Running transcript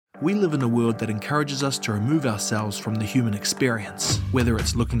We live in a world that encourages us to remove ourselves from the human experience, whether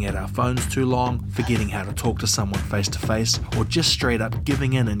it's looking at our phones too long, forgetting how to talk to someone face to face, or just straight up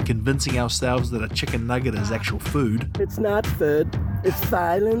giving in and convincing ourselves that a chicken nugget is actual food. It's not food, it's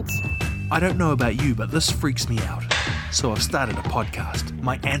violence. I don't know about you, but this freaks me out. So I've started a podcast,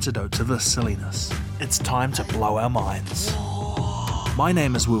 my antidote to this silliness. It's time to blow our minds. My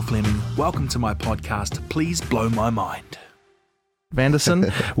name is Will Fleming. Welcome to my podcast, Please Blow My Mind. Vanderson,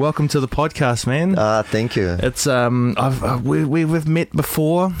 welcome to the podcast, man. Thank you. It's we've met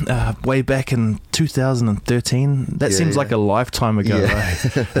before, way back in 2013. That seems like a lifetime ago. Yeah.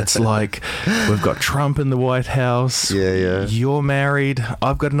 Right? It's like we've got Trump in the White House. Yeah. You're married.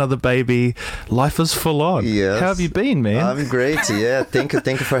 I've got another baby. Life is full on. Yes. How have you been, man? I'm great. Yeah, thank you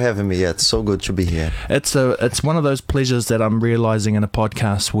for having me. Yeah, it's so good to be here. It's one of those pleasures that I'm realizing in a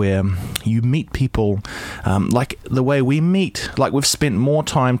podcast where you meet people, like the way we meet. Like we've spent more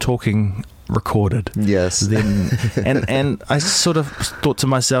time talking recorded. Yes. And I sort of thought to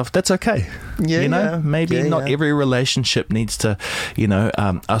myself, that's okay. Yeah. Maybe not every relationship needs to,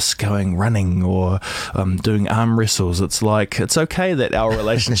 us going running or doing arm wrestles. It's like, it's okay that our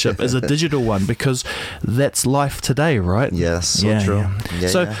relationship is a digital one because that's life today, right? Yes, so true.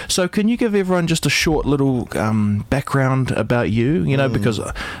 Yeah. So can you give everyone just a short little background about you? Because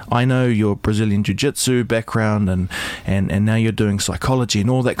I know your Brazilian Jiu-Jitsu background and now you're doing psychology and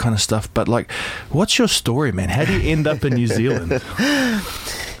all that kind of stuff. But like, what's your story, man? How do you end up in New Zealand?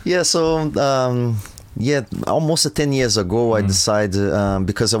 Yeah, so almost 10 years ago, I decided,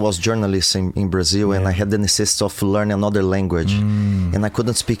 because I was journalist in Brazil and I had the necessity of learning another language, and I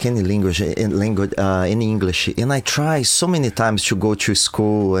couldn't speak any English, and I tried so many times to go to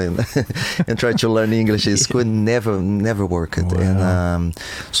school and and try to learn English in school, and never worked. Wow. And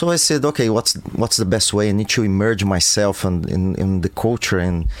so I said, okay, what's the best way? I need to immerse myself in the culture,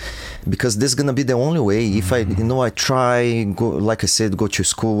 and because this is gonna be the only way. If I try, go to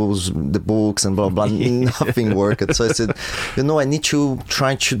schools, the books and blah blah. Nothing worked. So I said, I need to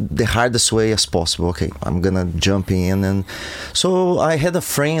try the hardest way as possible. Okay, I'm gonna jump in. And so I had a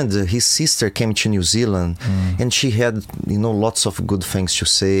friend, his sister came to New Zealand, and she had lots of good things to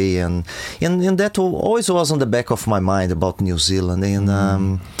say, and that always was on the back of my mind about New Zealand.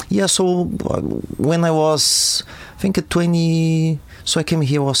 And so when I was, I think 20. So I came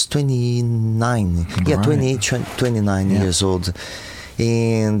here, I was 29. Yeah, right. 28, 29 years old.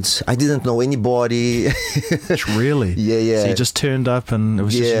 And I didn't know anybody. Really? Yeah. So you just turned up and it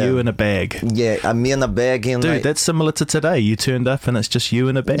was just you in a bag. Yeah, me in a bag. And dude, that's similar to today. You turned up and it's just you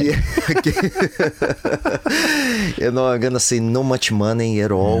in a bag. Yeah. I'm going to see no much money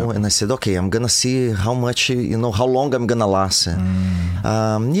at all. Yeah. And I said, okay, I'm going to see how much, how long I'm going to last.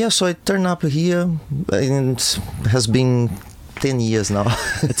 So I turned up here and it has been 10 years now.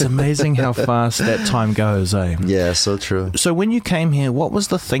 It's amazing how fast that time goes, eh? Yeah, so true. So when you came here, what was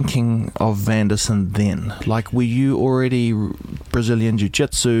the thinking of Vanderson then? Like, were you already Brazilian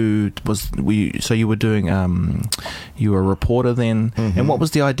Jiu-Jitsu? So you were doing, you were a reporter then? Mm-hmm. And what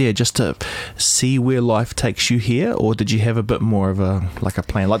was the idea? Just to see where life takes you here? Or did you have a bit more of a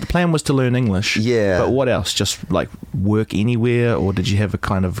plan? Like the plan was to learn English. Yeah. But what else? Just like work anywhere? Or did you have a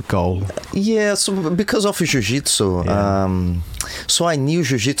kind of goal? Yeah, so because of Jiu-Jitsu, so I knew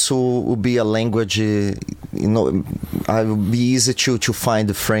Jiu-Jitsu would be a language, I would be easy to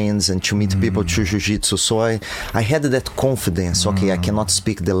find friends and to meet people through Jiu-Jitsu. So I had that confidence. Okay, I cannot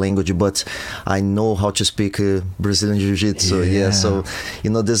speak the language, but I know how to speak Brazilian Jiu-Jitsu. Yeah. So,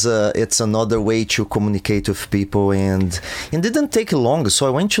 it's another way to communicate with people. And it didn't take long. So I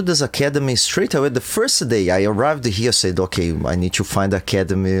went to this academy straight away. The first day I arrived here, I said, okay, I need to find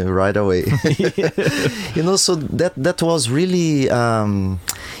academy right away. So that was really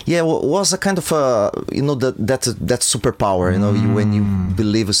was a kind of that superpower, when you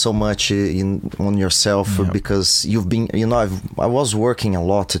believe so much on yourself, because you've been, I was working a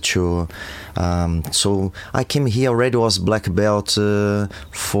lot to, so I came here already, was black belt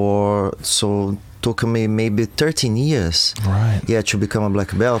took me maybe 13 years, right? Yeah, to become a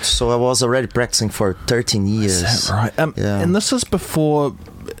black belt. So I was already practicing for 13 years. Is that right? And this is before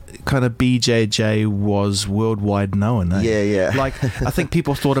kind of BJJ was worldwide known, eh? Yeah. Like, I think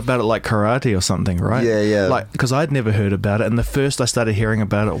people thought about it like karate or something, right? Yeah. Like, because I'd never heard about it, and the first I started hearing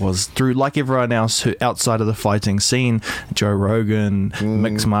about it was through, like everyone else who outside of the fighting scene, Joe Rogan,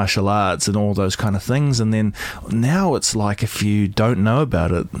 mixed martial arts, and all those kind of things. And then now it's like, if you don't know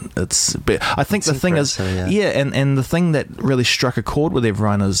about it, it's. But I think the thing is, and the thing that really struck a chord with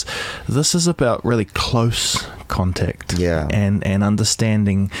everyone is this is about really close contact, Yeah. and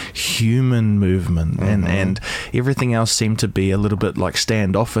understanding human movement, and everything else seemed to be a little bit like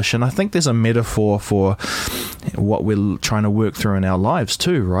standoffish. And I think there's a metaphor for what we're trying to work through in our lives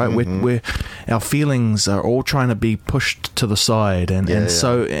too, right? Where our feelings are all trying to be pushed to the side,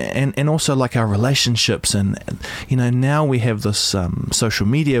 so also like our relationships, and you know, now we have this social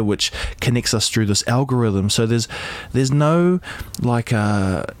media which connects us through this algorithm. So there's no like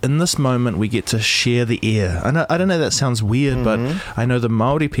in this moment we get to share the air. I don't know, that sounds weird, but I know the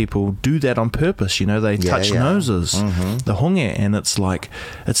Maori people do that on purpose. You know, they touch noses, the honge, and it's like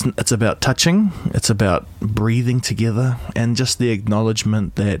it's about touching, it's about breathing together, and just the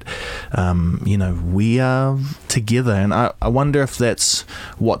acknowledgement that you know, we are together. And I wonder if that's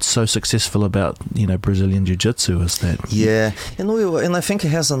what's so successful about, you know, Brazilian Jiu-Jitsu, is that and I think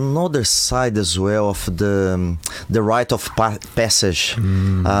it has another side as well of the rite of passage.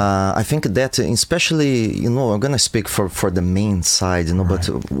 I think that especially, you know, I'm gonna speak for the main side, you know, but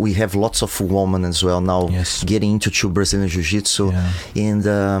we have lots of women as well now getting into Brazilian Jiu-Jitsu,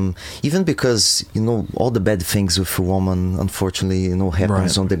 and even because, you know, all the bad things with women, unfortunately, you know,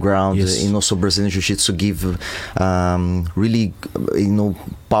 happens on the ground. You know, so Brazilian Jiu-Jitsu give really, you know,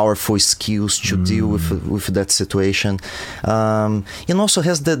 powerful skills to deal with that situation, and also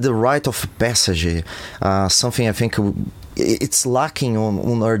has the rite of passage, something I think it's lacking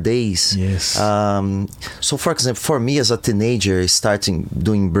on our days. So for example, for me as a teenager starting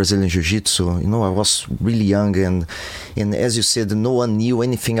doing Brazilian Jiu-Jitsu, you know, I was really young, and as you said, no one knew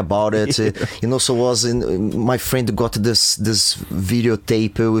anything about it. You know, so my friend got this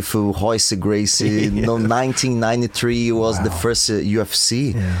videotape with Royce Gracie. You know, 1993 was the first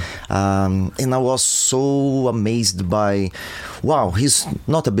UFC, and I was so amazed by, wow, he's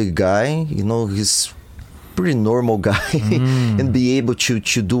not a big guy, you know, he's pretty normal guy, and be able to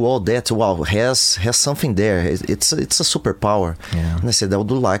do all that. Wow, has something there. It's a superpower. And I said I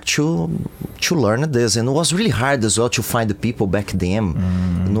would like to learn this, and it was really hard as well to find the people back then,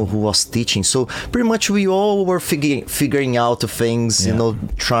 you know, who was teaching. So pretty much we all were figuring out things, you know,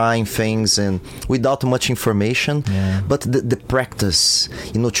 trying things, and without much information. But the practice,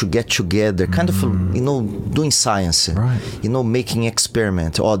 you know, to get together, kind of, you know, doing science, you know, making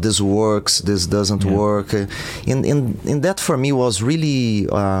experiment. Oh, this works, this doesn't work. And that for me was really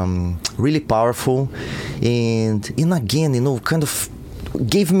really powerful, and again, you know, kind of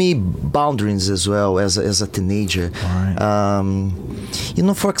gave me boundaries as well as a teenager. You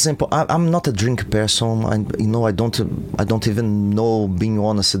know, for example, I'm not a drink person. I don't even know, being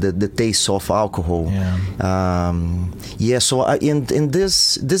honest, the taste of alcohol. So and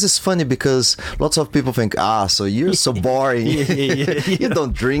this is funny because lots of people think, so you're so boring. You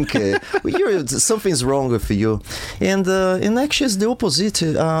don't drink. Something's wrong with you. And actually it's the opposite.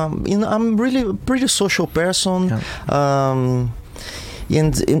 You know, I'm really a pretty social person.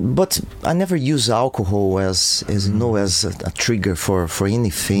 But I never use alcohol as you know, as a trigger for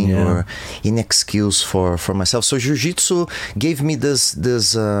anything or any excuse for myself. So Jiu-Jitsu gave me this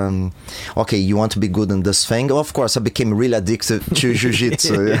okay, you want to be good in this thing. Of course, I became really addicted to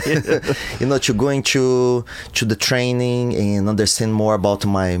Jiu-Jitsu. You know, to going to the training and understand more about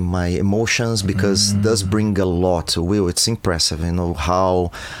my emotions, because it does bring a lot. Will, it's impressive, you know,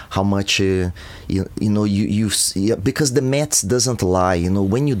 how much you know, you see, because the mat doesn't lie. You know,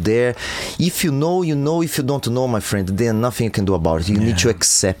 when you're there, if you know, you know. If you don't know, my friend, then nothing you can do about it. You need to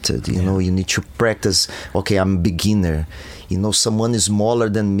accept it. You know, you need to practice. Okay, I'm a beginner. You know, someone is smaller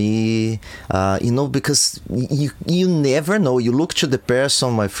than me. You know, because you never know. You look to the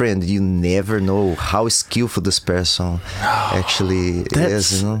person, my friend. You never know how skillful this person actually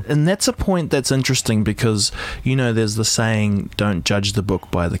is. You know, and that's a point that's interesting, because you know, there's the saying, "Don't judge the book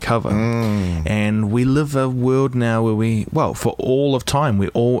by the cover." And we live a world now where for all of time,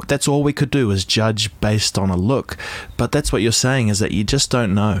 that's all we could do is judge based on a look. But that's what you're saying, is that you just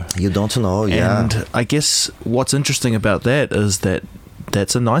don't know. You don't know, And I guess what's interesting about that is that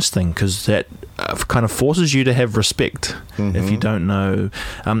that's a nice thing, because that kind of forces you to have respect if you don't know.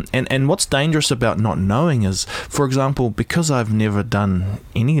 And what's dangerous about not knowing is, for example, because I've never done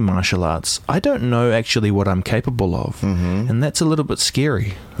any martial arts, I don't know actually what I'm capable of. And that's a little bit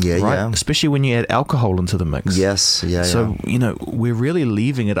scary, right? Especially when you add alcohol into the mix. So, you know, we're really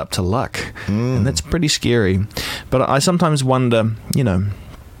leaving it up to luck. And that's pretty scary. But I sometimes wonder, you know,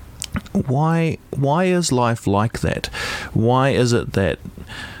 why is life like that? Why is it that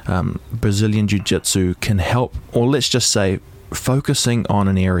Brazilian Jiu-Jitsu can help, or let's just say focusing on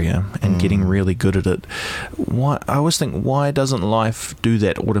an area and getting really good at it? I always think, why doesn't life do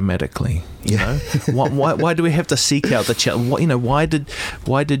that automatically? You know, why do we have to seek out the challenge?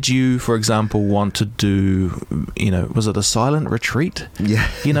 Why did you, for example, want to do, was it a silent retreat? Yeah.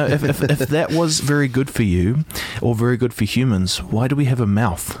 If that was very good for you or very good for humans, why do we have a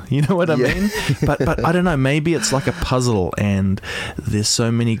mouth? You know what I mean? But I don't know, maybe it's like a puzzle and there's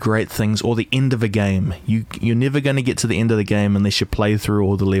so many great things, or the end of a game. You're never going to get to the end of the game unless you play through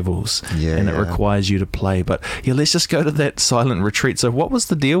all the levels, and it requires you to play. But let's just go to that silent retreat. So what was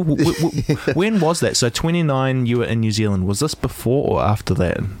the deal? When was that? So 29, you were in New Zealand. Was this before or after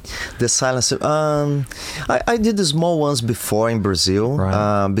that? The silence. I did the small ones before in Brazil,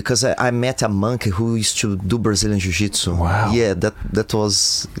 right. Because I met a monk who used to do Brazilian Jiu-Jitsu. Wow. Yeah, that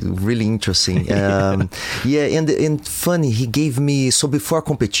was really interesting. And funny, he gave me, so before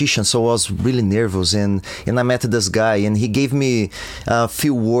competition, so I was really nervous, and I met this guy, and he gave me a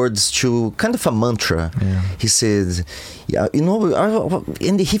few words to kind of a mantra. Yeah. He said,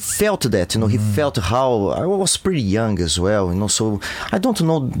 and he felt that, he felt how I was pretty young as well, so I don't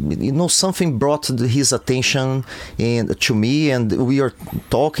know, something brought his attention to me, and we are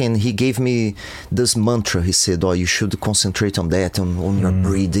talking. He gave me this mantra. He said, you should concentrate on that, on your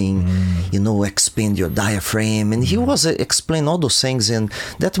breathing, expand your diaphragm, and he was explaining all those things, and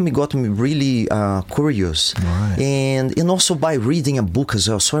that got me really curious. Right. And also by reading a book as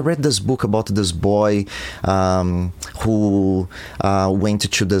well. So I read this book about this boy who went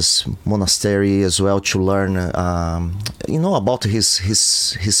to this monastery as well to learn, about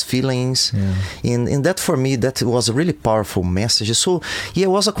his feelings. Yeah. And that, for me, that was a really powerful message. So yeah, it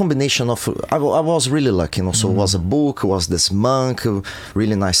was a combination of, I was really lucky, so it was a book, it was this monk,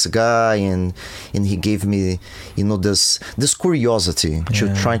 really nice guy, and he gave me, this curiosity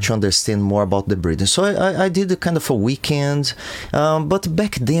to try to understand more about the breathing. So I did a kind of a weekend, but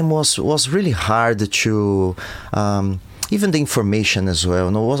back then was really hard to even the information as well,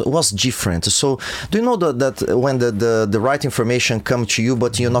 was different. So do you know that when the right information come to you,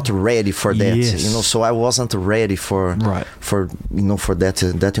 but you're not ready for that? Yes. So I wasn't ready for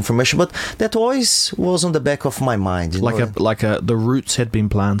that information, but that always was on the back of my mind. The roots had been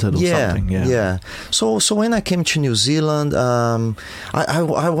planted or something. Yeah. So when I came to New Zealand,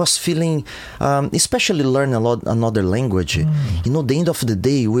 I was feeling, especially learning another language. The end of the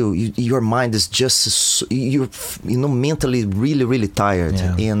day, your mind is just you're mentally really, really tired.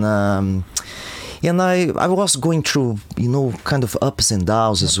 And I was going through, kind of ups and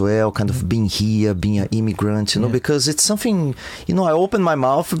downs as well, kind of being here, being an immigrant, because it's something, I open my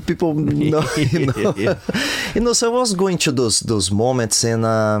mouth and people know, so I was going through those moments,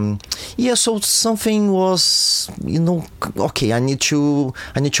 and so something was, okay, I need to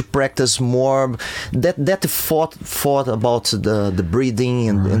practice more. That thought about the breathing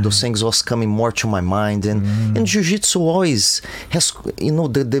and those things was coming more to my mind, and Jiu-Jitsu always has,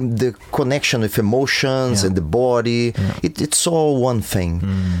 the connection with emotions and the body. It's all one thing.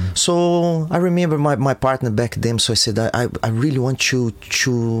 So I remember my partner back then, so I said, I really want to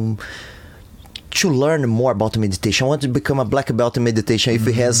learn more about meditation. I want to become a black belt in meditation if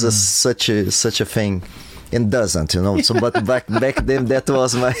it has such a thing. And doesn't, So, but back then, that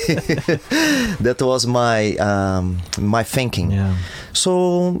was my thinking. Yeah.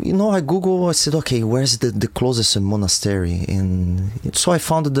 So, I Google. I said, okay, where's the closest monastery? And so I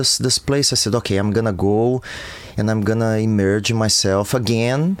found this place. I said, okay, I'm gonna go, and I'm gonna immerse myself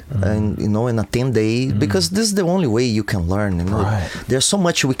again, and in a 10-day, because this is the only way you can learn. Right. There's so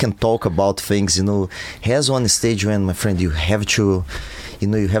much we can talk about things. Has one stage when, my friend, you have to.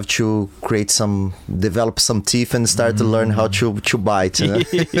 You have to develop some teeth and start to learn how to bite.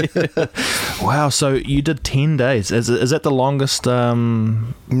 Wow, so you did 10 days. Is that the longest?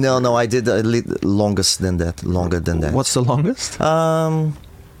 No, I did longer than that. What's the longest?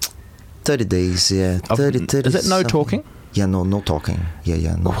 30 days, yeah. 30 is that no something. Talking? Yeah, no talking.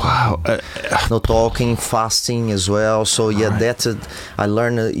 Yeah, no. Wow. No talking, fasting as well. So yeah, right. that I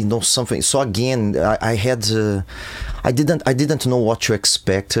learned, something. So again, I had. I didn't know what to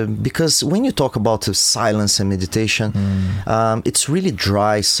expect, because when you talk about silence and meditation, it's really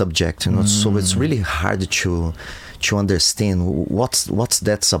dry subject, so it's really hard to understand what's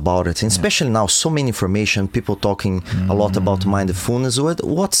that's about it, and especially now, so many information, people talking a lot about mindfulness,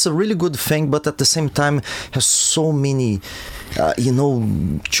 what's a really good thing, but at the same time has so many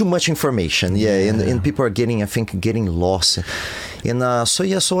too much information, and people are getting lost. And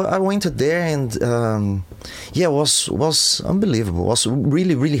so I went there, and it was unbelievable. It was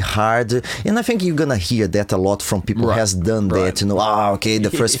really, really hard. And I think you're gonna hear that a lot from people who has done that. The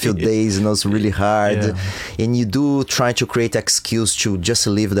first few days, it's really hard, and you do try to create excuse to just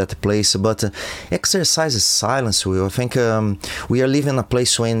leave that place. But exercise is silence. I think we are living in a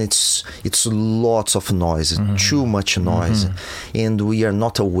place when it's lots of noise, too much noise, and we are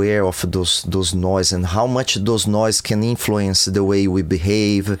not aware of those noise and how much those noise can influence the way we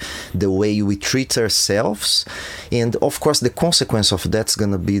behave, the way we treat ourselves, and of course the consequence of that's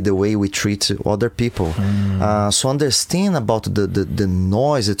gonna be the way we treat other people. So understand about the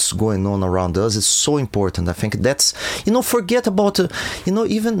noise that's going on around us is so important. I think that's, forget about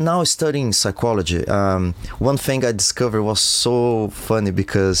even now studying psychology, one thing I discovered was so funny,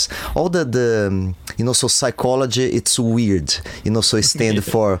 because all so psychology, it's weird, so it stands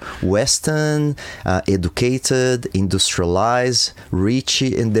for Western, educated, industrialized, rich,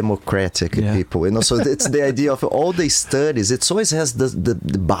 and democratic people. So it's the idea of all the studies. It always has the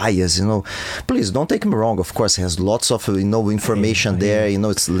bias. Please don't take me wrong. Of course, it has lots of information there.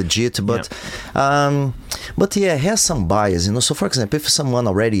 It's legit, but it has some bias. So for example, if someone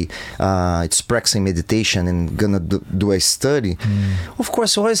already it's practicing meditation and gonna do a study, of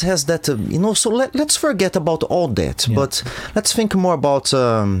course, always has that. So let's forget about all that. But let's think more about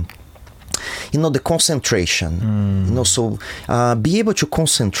the concentration. So be able to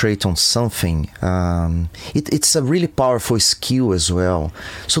concentrate on something. It's a really powerful skill as well.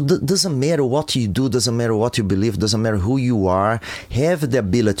 So doesn't matter what you do, doesn't matter what you believe, doesn't matter who you are. Have the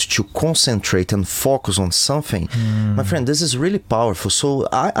ability to concentrate and focus on something. My friend, this is really powerful. So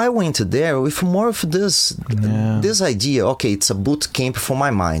I went there with more of this idea. Okay, it's a boot camp for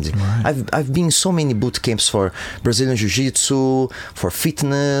my mind. Right. I've been in so many boot camps for Brazilian Jiu-Jitsu, for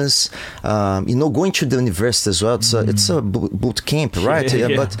fitness. Going to the university as well. It's a boot camp, right?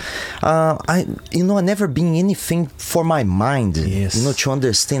 But I never been anything for my mind. To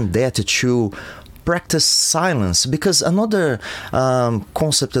understand that, to practice silence, because another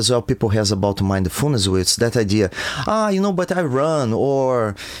concept as well people has about mindfulness, it's that idea, but I run,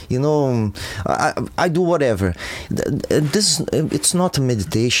 or I do whatever. It's not a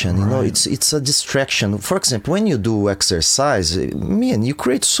meditation. It's a distraction. For example, when you do exercise, you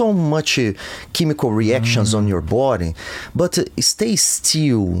create so much chemical reactions on your body, but stay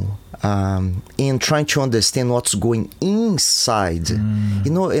still and trying to understand what's going inside.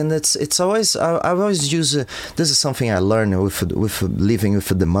 And it's always I always use this is something I learned with living with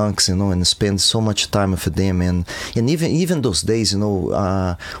the monks, and spend so much time with them, and even those days,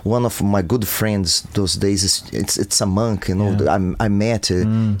 one of my good friends those days it's a monk, I met.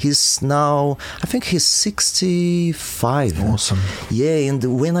 He's now, I think he's 65. Awesome. And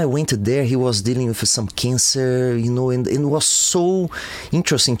when I went there, he was dealing with some cancer, and it was so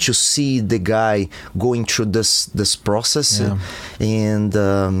interesting to see the guy going through this process. And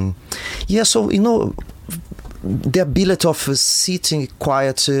so the ability of sitting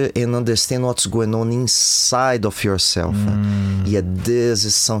quiet and understand what's going on inside of yourself. This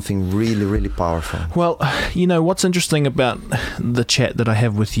is something really, really powerful. Well, what's interesting about the chat that I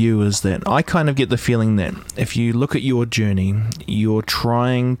have with you is that I kind of get the feeling that if you look at your journey, you're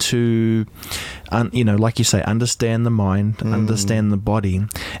trying to like you say, understand the mind, understand the body,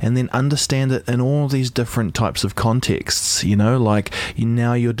 and then understand it in all these different types of contexts.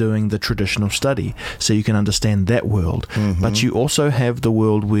 Now you're doing the traditional study, so you can understand that world. But you also have the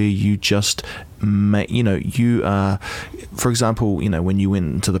world where you just you are, for example, when you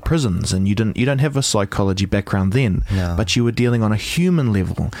went into the prisons, and you don't have a psychology background then, but you were dealing on a human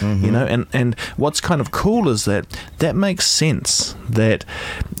level, and what's kind of cool is that makes sense, that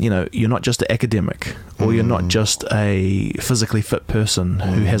you're not just an academic, or you're not just a physically fit person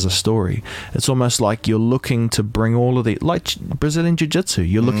who has a story. It's almost like you're looking to bring all of the, like Brazilian Jiu-Jitsu,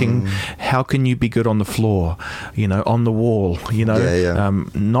 you're looking, how can you be good on the floor, on the wall,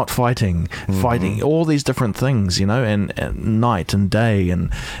 not fighting, all these different things, and night and day,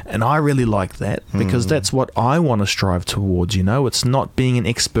 and I really like that, because that's what I want to strive towards. It's not being an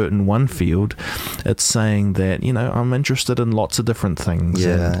expert in one field, it's saying that I'm interested in lots of different things,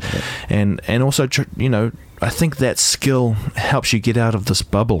 and also I think that skill helps you get out of this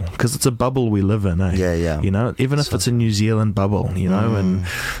bubble, because it's a bubble we live in, even if it's a New Zealand bubble, and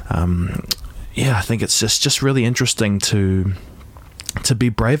I think it's just really interesting to be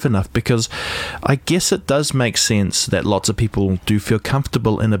brave enough, because I guess it does make sense that lots of people do feel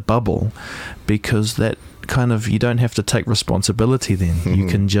comfortable in a bubble, because that you don't have to take responsibility then. You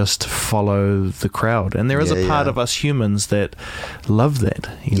can just follow the crowd. And there is a part of us humans that love that.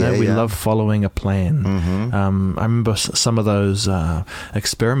 You know, we love following a plan. I remember some of those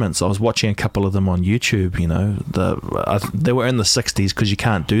experiments. I was watching a couple of them on YouTube, you know. They were in the 60s because you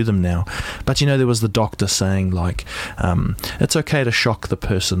can't do them now. But, you know, there was the doctor saying, like, it's okay to shock the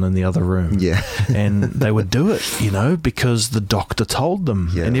person in the other room. Yeah. And they would do it, you know, because the doctor told them.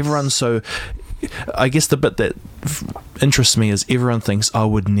 Yes. And everyone's so... I guess the bit that interests me is everyone thinks I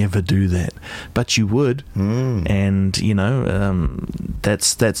would never do that, but you would, and you know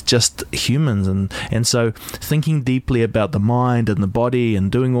that's just humans, and so thinking deeply about the mind and the body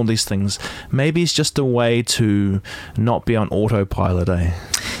and doing all these things, maybe it's just a way to not be on autopilot, eh?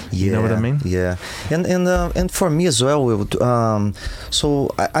 You know what I mean? Yeah, and for me as well.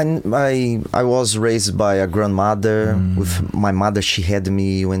 So I was raised by a grandmother. With my mother, she had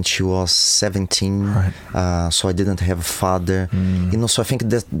me when she was 17. Right. So I didn't have a father. You know, so I think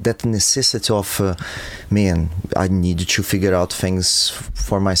that necessity of, I need to figure out things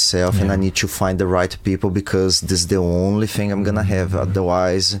for myself, and I need to find the right people, because this is the only thing I'm gonna have.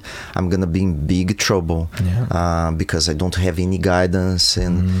 Otherwise, I'm gonna be in big trouble, because I don't have any guidance,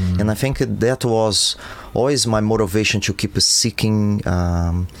 and I think that was always my motivation to keep seeking,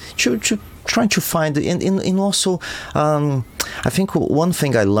 to trying to find, and also I think one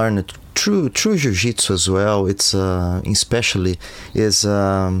thing I learned through jiu-jitsu as well, it's especially is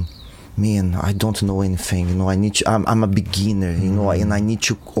I don't know anything, you know. I'm a beginner, you know, and I need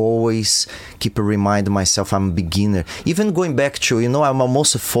to always keep reminding myself I'm a beginner. Even going back to, you know, I'm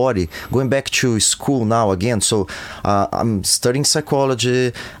almost 40, going back to school now again. So I'm studying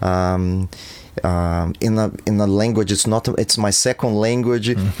psychology. In a language, it's my second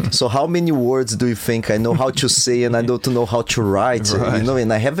language. So how many words do you think I know how to say, and I don't know how to write? Right. You know,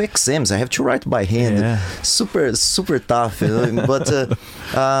 and I have exams, I have to write by hand. Super tough, you know.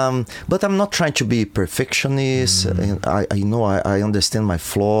 But I'm not trying to be perfectionist. I understand my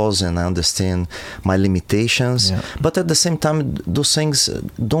flaws, and I understand my limitations, but at the same time, those things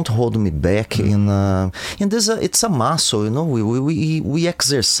don't hold me back. And it's a muscle, you know. We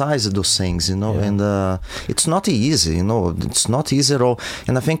exercise those things, you know. And it's not easy, you know. It's not easy at all.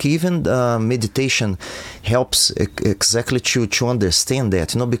 And I think even meditation helps exactly to understand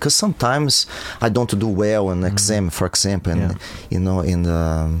that, you know, because sometimes I don't do well in exam, for example, and you know, and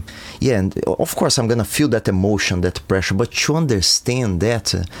of course I'm gonna feel that emotion, that pressure, but to understand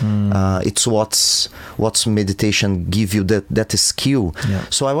that, it's what's meditation give you, that skill.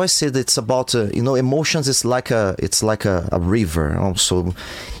 So I always say that it's about you know, emotions is like a river. Also,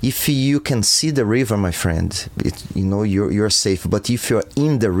 if you can see the river, my friend, you know, you're safe. But if you're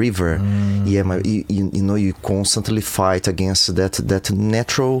in the river, you know, you constantly fight against that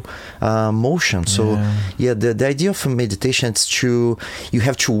natural motion. So the idea of meditation is you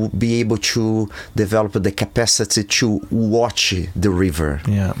have to be able to develop the capacity to watch the river.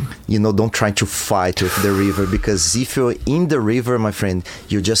 You know, don't try to fight with the river, because if you're in the river, my friend,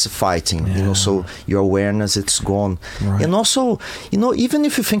 you're just fighting. You know, so your awareness, it's gone. And also, you know, even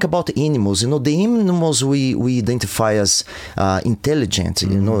if you think about animals, you know, the animals we identify as intelligent,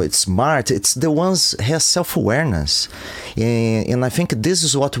 you know, it's smart, it's the ones has self-awareness, and I think this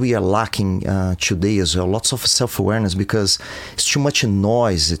is what we are lacking today as well. Lots of self-awareness, because it's too much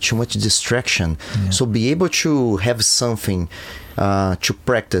noise, too much distraction. So be able to have something to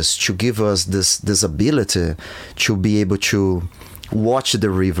practice, to give us this ability to be able to watch the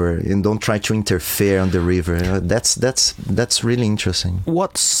river and don't try to interfere on the river. That's really interesting.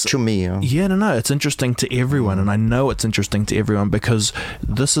 To me? No, it's interesting to everyone, and I know it's interesting to everyone, because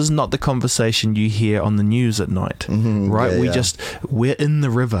this is not the conversation you hear on the news at night, right? We're in the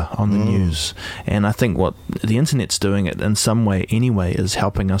river on the news, and I think what the internet's doing, it in some way anyway, is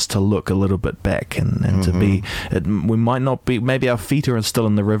helping us to look a little bit back and to be. We might not be. Maybe our feet are still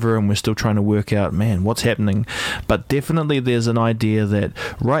in the river, and we're still trying to work out, what's happening. But definitely, there's an idea that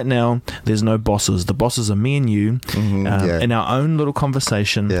right now there's no bosses. The bosses are me and you in our own little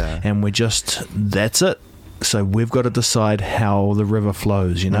conversation, and we're just, that's it. So we've got to decide how the river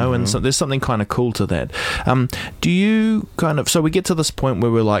flows, you know, and so there's something kind of cool to that. Do you so we get to this point where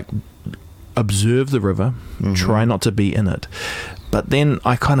we're like, observe the river, try not to be in it. But then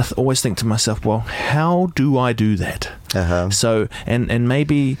I kind of always think to myself, well, how do I do that? So, and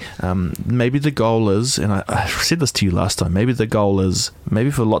maybe the goal is, and I said this to you last time, maybe the goal is, maybe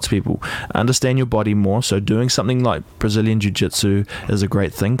for lots of people, understand your body more. So doing something like Brazilian Jiu-Jitsu is a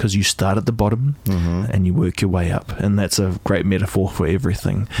great thing, because you start at the bottom and you work your way up. And that's a great metaphor for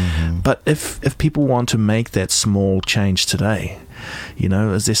everything. But if people want to make that small change today, You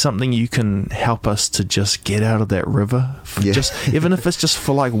know, is there something you can help us to just get out of that river? Yeah. Just even if it's just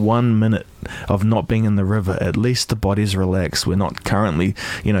for like 1 minute of not being in the river, at least the body's relaxed. We're not currently,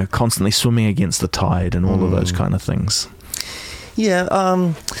 you know, constantly swimming against the tide and all of those kind of things. Yeah,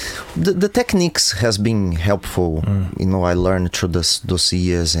 the techniques has been helpful. You know, I learned through those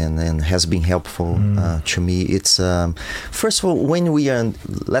years and has been helpful to me. It's first of all, when we are,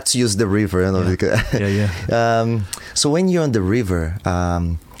 let's use the river. You know, because so when you're on the river,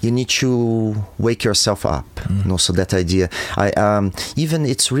 you need to wake yourself up. You know, so that idea. Even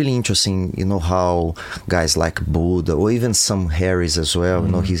it's really interesting. You know how guys like Buddha or even some Harris as well.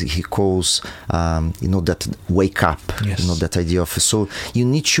 You know, he calls you know, that wake up. Yes. You know, that idea of, so you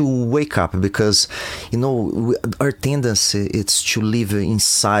need to wake up because, you know, our tendency it's to live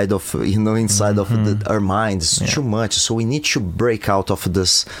inside of, you know, inside of our minds too much. So we need to break out of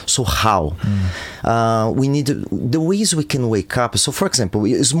this. So how? We need the ways we can wake up. So for example,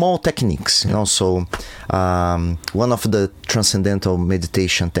 small techniques, you know, so one of the transcendental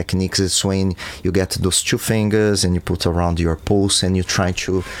meditation techniques is when you get those two fingers and you put around your pulse and you try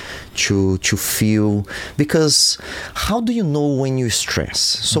to feel, because how do you know when you stress?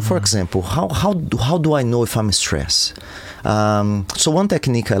 So for example, how do I know if I'm stressed? So one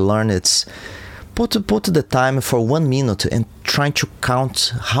technique I learned, it's put the time for 1 minute and try to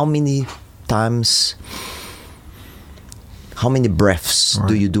count how many times, how many breaths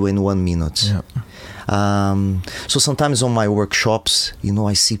do you do in 1 minute? Yeah. So sometimes on my workshops, you know,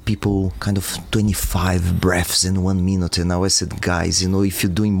 I see people kind of 25 breaths in 1 minute, and I always said, guys, you know, if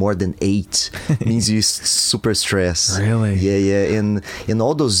you're doing more than 8, means you're super stressed. Really? Yeah. And in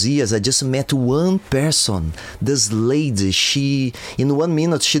all those years, I just met one person. This lady, she in 1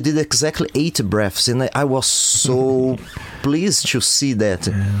 minute she did exactly 8 breaths, and I was so pleased to see that.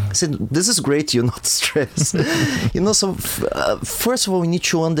 I said, this is great. You're not stressed. You know, so first of all, we need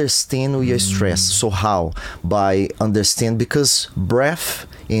to understand we are stressed. So how? By understand, because breath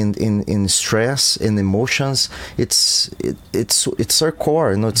in stress and emotions, it's our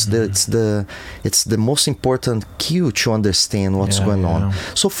core. You know, it's the most important cue to understand what's going on.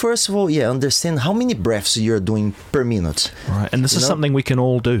 So first of all, understand how many breaths you're doing per minute. Right, and this is something we can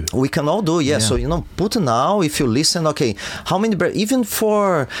all do. We can all do, So you know, put now, if you listen, okay, how many breaths? Even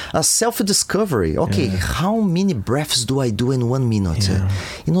for a self-discovery, okay, how many breaths do I do in 1 minute?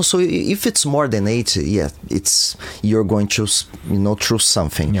 You know, so if it's more than 8, it's you're going to, you know, through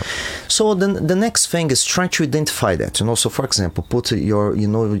something. So the next thing is try to identify that. You know, so for example, put your, you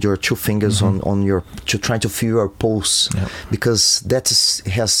know, your 2 fingers on your, to try to feel your pulse, because that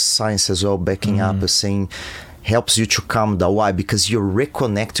has science as well backing up, saying helps you to calm down. Why? Because you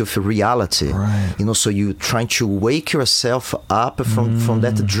reconnect with reality. Right. You know, so you trying to wake yourself up from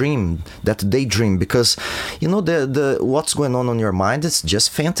that dream, that daydream, because you know the what's going on your mind, it's just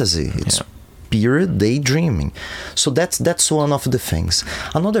fantasy. It's pure daydreaming. So that's one of the things.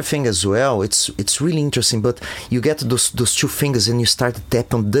 Another thing as well, it's really interesting, but you get those 2 fingers and you start to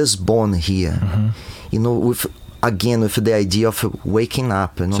tap on this bone here. You know, with the idea of waking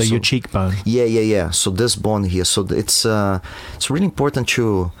up. And so also, your cheekbone. So this bone here. So it's really important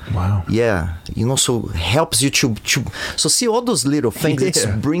to. Wow. Yeah. You know, so helps you to so see all those little things. It's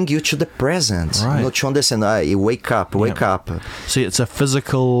bring you to the present. Right. You know, to understand. You wake up. See, it's a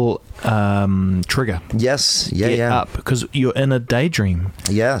physical trigger. Yes. Get up, because you're in a daydream.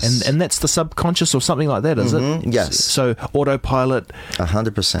 Yes. And that's the subconscious or something like that, is it? Yes. So autopilot.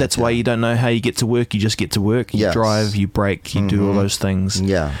 100%. That's why you don't know how you get to work. You just get to work. You drive. You brake. You do all those things.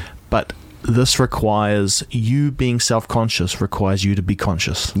 Yeah. But this requires you being self-conscious, requires you to be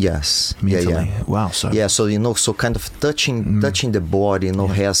conscious. Yes. Mentally. Wow. So so you know, so kind of touching the body, you know,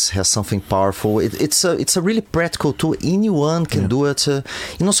 has something powerful. It's a really practical tool. Anyone can do it. You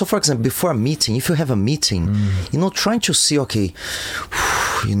know, so for example, before a meeting, if you have a meeting, you know, trying to see, okay,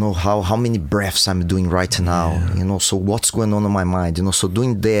 you know, how many breaths I'm doing right now. You know, so what's going on in my mind. You know, so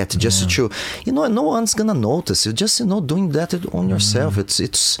doing that just to, you know, no one's gonna notice. You just, you know, doing that on yourself.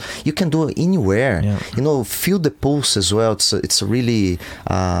 It's you can do it anywhere. You know, feel the pulse as well. It's a really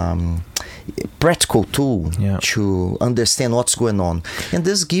practical tool to understand what's going on, and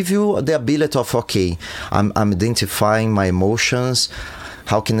this give you the ability of, okay, I'm identifying my emotions.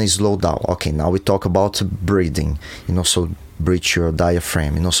 How can I slow down? Okay, now we talk about breathing. You know, so breathe your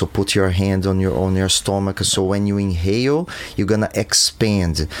diaphragm. You know, so put your hand on your stomach. So when you inhale, you're gonna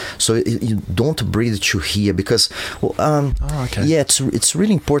expand. So you don't breathe to here, because it's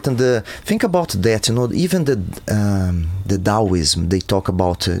really important. Think about that. You know, even the Taoism, they talk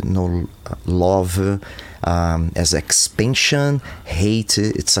about you know, love, as expansion. Hate,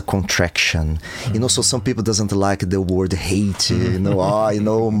 it's a contraction. You know, so some people doesn't like the word hate. You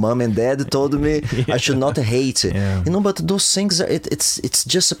know, mom and dad told me I should not hate. Yeah. You know, but those things it's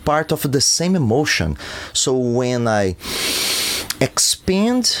just a part of the same emotion. So when I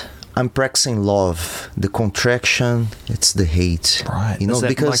expand, I'm practicing love. The contraction, it's the hate. Right. You know, is that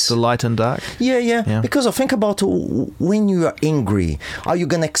because like the light and dark? Yeah. Because I think about when you are angry, are you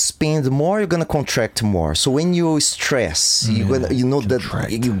gonna expand more? Or you're gonna contract more. So when you stress, you're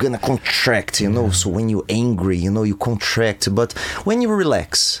gonna contract. You know. So when you're angry, you know, you contract. But when you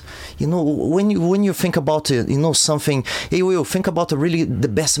relax, you know, when you think about you know, something, hey, Will, think about really the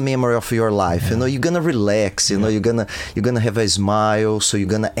best memory of your life. You know, you're gonna relax. You know, you're gonna have a smile. So you're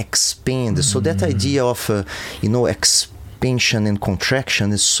gonna expand. So that idea of you know, expansion and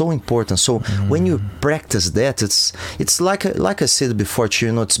contraction is so important. So when you practice that, it's like I said before,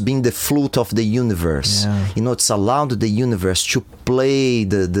 you know, it's being the flute of the universe. You know, it's allowed the universe to play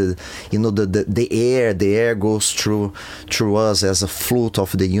the you know, the air goes through us as a flute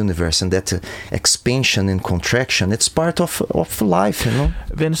of the universe, and that expansion and contraction, it's part of life, you know.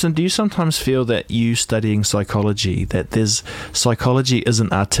 Vanderson, do you sometimes feel that you studying psychology, that psychology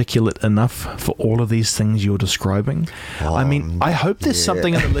isn't articulate enough for all of these things you're describing? I mean, I hope there's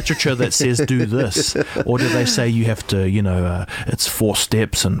something in the literature that says do this, or do they say you have to, you know, it's 4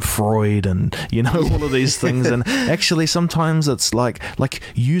 steps and Freud and, you know, all of these things? And actually sometimes it's like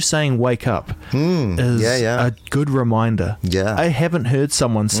you saying wake up is a good reminder. I haven't heard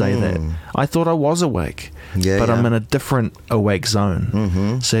someone say that. I thought I was awake, but I'm in a different awake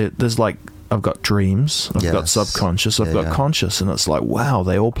zone. So there's like, I've got dreams, I've got subconscious, I've got conscious, and it's like, wow,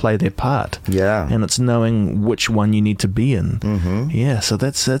 they all play their part. And it's knowing which one you need to be in. So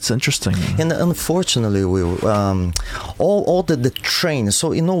that's interesting. And unfortunately, Will, all the train,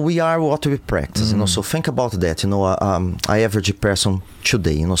 so, you know, we are what we practice, you know, so think about that, you know, I average person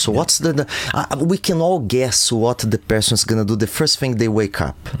today, you know, so what's we can all guess what the person is gonna do the first thing they wake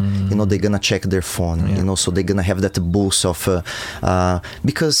up. You know, they're gonna check their phone, you know, so they're gonna have that boost of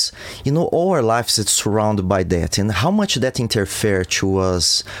because, you know, all our lives it's surrounded by that, and how much that interfere to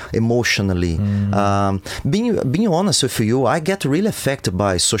us emotionally. Being honest with you, I get really affected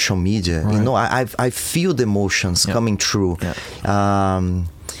by social media. You know, I feel the emotions coming through.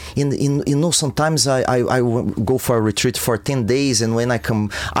 You know, sometimes I go for a retreat for 10 days, and when I come,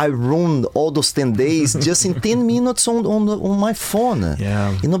 I ruin all those 10 days just in 10 minutes on my phone.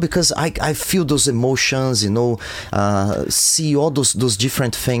 You know, because I feel those emotions, you know, see all those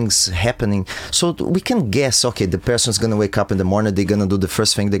different things happening. So we can guess, okay, the person's gonna wake up in the morning, they're gonna do the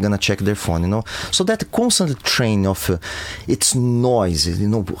first thing, they're gonna check their phone, you know. So that constant train of it's noise, you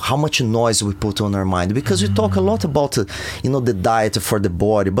know, how much noise we put on our mind. Because we talk a lot about, you know, the diet for the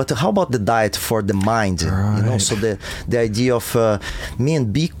body, but how about the diet for the mind? You know, so the idea of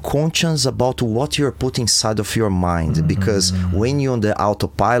be conscious about what you're putting inside of your mind, because when you're on the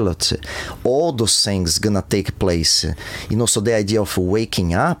autopilot, all those things gonna take place. You know, so the idea of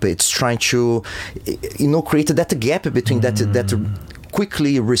waking up, it's trying to, you know, create that gap between that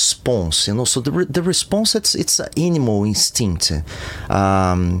quickly response, you know, so the response, it's an animal instinct. You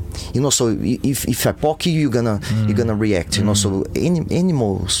know, so if I poke you, you're gonna react, you know, so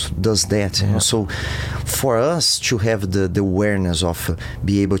animals does that, you know. So for us to have the awareness of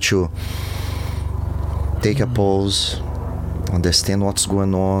be able to take a pause, understand what's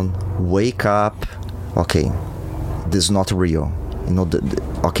going on, wake up, okay, this is not real, you know,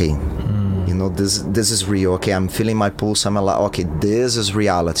 okay, you know, this is real. Okay, I'm feeling my pulse. I'm alive. Okay, this is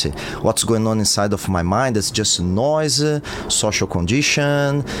reality. What's going on inside of my mind is just noise, social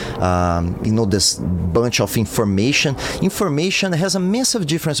condition. You know, this bunch of information. Information has a massive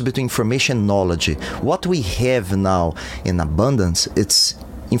difference between information and knowledge. What we have now in abundance, it's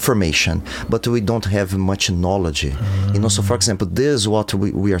information, but we don't have much knowledge. You know, so for example, this what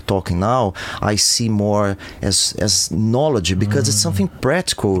we are talking now, I see more as knowledge, because it's something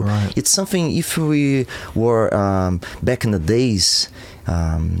practical. It's something, if we were back in the days,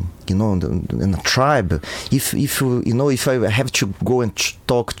 you know, in a tribe, if you know, if I have to go and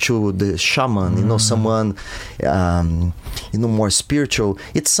talk to the shaman, you know, someone you know, more spiritual,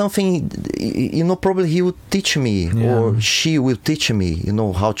 it's something, you know, probably he would teach me, or she will teach me, you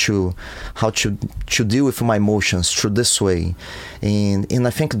know, how to deal with my emotions through this way. And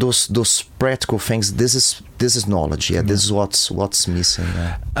I think those practical things, this is knowledge. This is what's missing.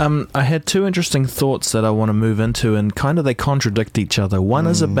 I had 2 interesting thoughts that I want to move into, and kind of they contradict each other. One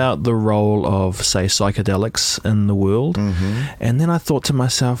is about the role of, say, psychedelics in the world, and then I thought to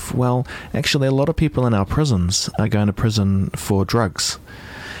myself, well, actually a lot of people in our prisons are going to prison for drugs.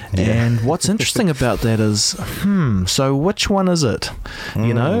 And what's interesting about that is, so which one is it?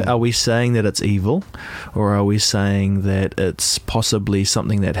 You know, are we saying that it's evil, or are we saying that it's possibly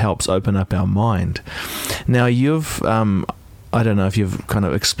something that helps open up our mind? Now, you've I don't know if you've kind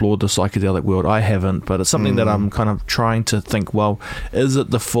of explored the psychedelic world. I haven't, but it's something that I'm kind of trying to think, well, is it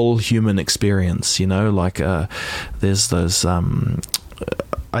the full human experience? You know, like there's those...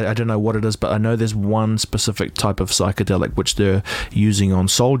 I don't know what it is, but I know there's one specific type of psychedelic which they're using on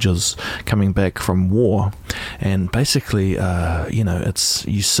soldiers coming back from war, and basically, you know, it's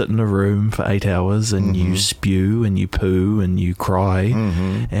you sit in a room for 8 hours and you spew and you poo and you cry,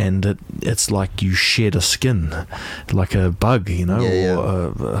 and it's like you shed a skin, like a bug, you know,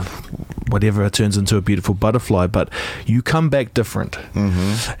 or whatever, it turns into a beautiful butterfly, but you come back different.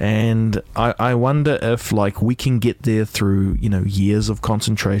 And I wonder if, like, we can get there through, you know, years of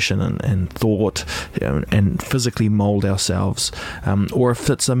concentration and thought, you know, and physically mold ourselves, or if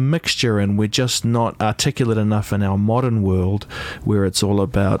it's a mixture and we're just not articulate enough in our modern world where it's all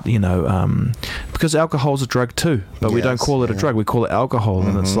about, you know, because alcohol's a drug too, but we don't call it a drug, we call it alcohol.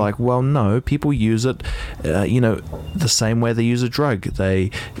 And it's like, well, no, people use it, you know, the same way they use a drug.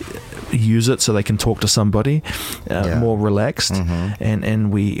 They use it so they can talk to somebody more relaxed,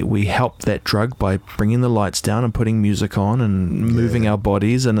 and we help that drug by bringing the lights down and putting music on and moving our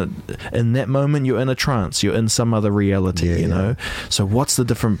bodies, and in that moment you're in a trance, you're in some other reality, you know. So what's the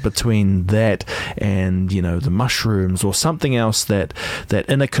difference between that and, you know, the mushrooms or something else that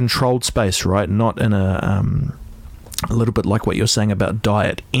in a controlled space, right? Not in a little bit like what you're saying about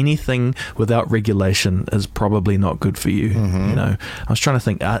diet. Anything without regulation is probably not good for you. You know, I was trying to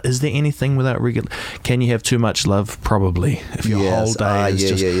think, is there anything without regulation? Can you have too much love? Probably. If your whole day is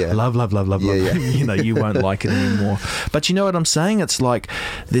just love, you know, you won't like it anymore. But you know what I'm saying? It's like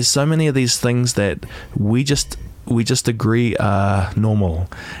there's so many of these things that we just agree are normal,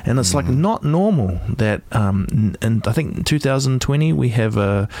 and it's like not normal that and I think in 2020 we have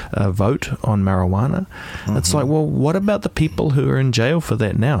a vote on marijuana. It's like, well, what about the people who are in jail for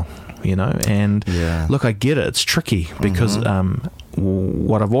that now, you know? And look, I get it, it's tricky because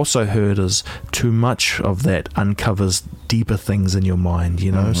what I've also heard is too much of that uncovers deeper things in your mind,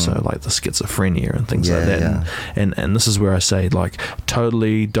 you know, so like the schizophrenia and things like that. And this is where I say, like,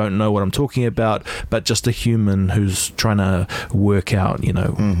 totally don't know what I'm talking about, but just a human who's trying to work out, you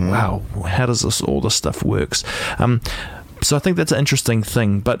know, wow, how does all this stuff works? So I think that's an interesting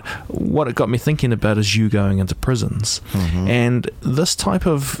thing. But what it got me thinking about is you going into prisons. And this type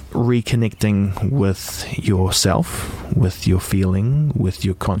of reconnecting with yourself, with your feeling, with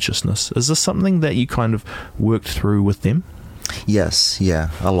your consciousness, is this something that you kind of worked through with them? Yes,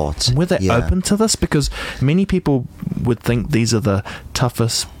 a lot. Were they open to this? Because many people would think these are the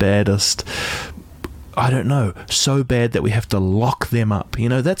toughest, baddest, I don't know, so bad that we have to lock them up. You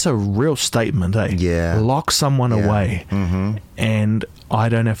know, that's a real statement, eh? Yeah. Lock someone away. And I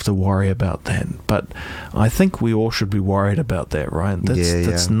don't have to worry about that. But I think we all should be worried about that, right?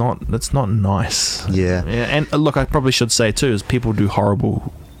 That's not nice. And look, I probably should say too, is people do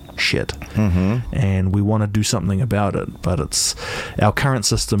horrible shit. And we want to do something about it, but it's our current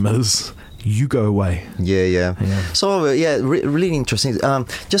system is you go away. So really interesting.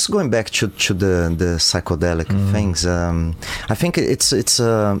 Just going back to the psychedelic things, I think it's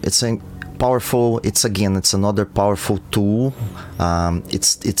a powerful. It's another powerful tool.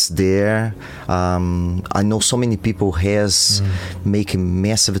 It's there. I know so many people has making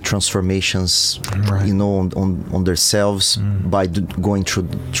massive transformations, you know, on themselves by going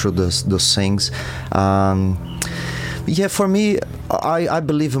through those things. For me, I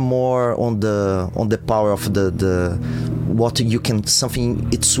believe more on the power of the what you can, something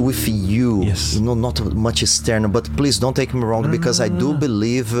it's with you, you know, not much external. But please don't take me wrong, because I do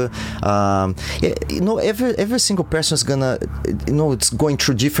believe, you know, every single person is gonna, you know, it's going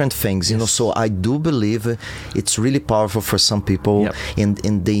through different things, you know. So I do believe it's really powerful for some people,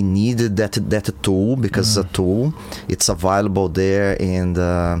 and they need that tool, because it's a tool, it's available there. And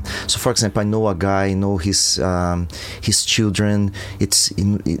so, for example, I know a guy, you know, his children, it's,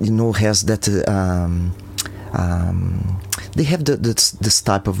 you know, has that they have this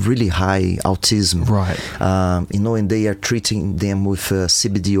type of really high autism, you know, and they are treating them with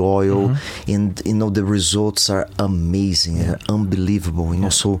CBD oil, and, you know, the results are amazing, unbelievable, you know.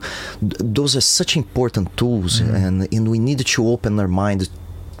 So those are such important tools, and we need to open our mind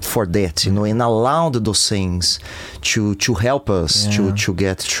for that, you know, and allowed those things to help us to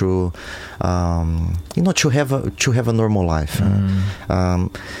get through, you know, to have a normal life.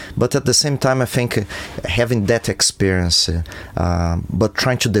 But at the same time, I think having that experience, but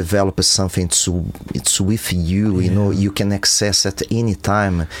trying to develop something it's with you, you know, you can access at any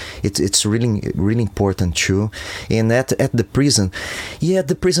time. It's really, really important too. And at the prison,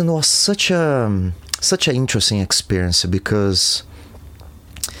 the prison was such an interesting experience, because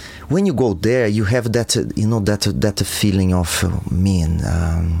when you go there, you have that, you know, that feeling of,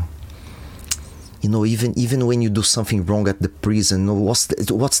 you know, even when you do something wrong at the prison, you know, what's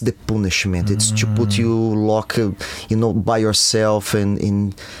the punishment? It's to put you lock, you know, by yourself,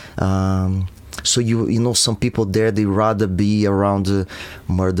 and so you know, some people there, they rather be around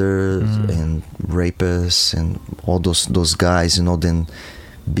murder and rapists and all those guys, you know, than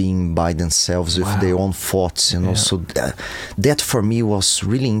being by themselves with their own thoughts, you know. So that for me was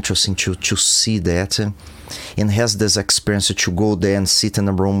really interesting to see that, and has this experience to go there and sit in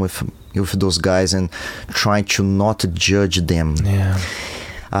a room with those guys and try to not judge them.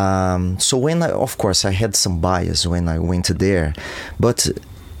 So when of course I had some bias when I went there, but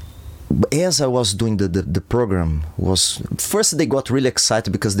as I was doing the program, was first they got really excited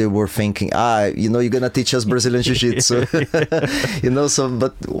because they were thinking, you know, you're gonna teach us Brazilian Jiu-Jitsu, you know. So,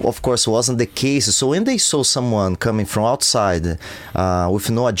 but of course wasn't the case. So when they saw someone coming from outside with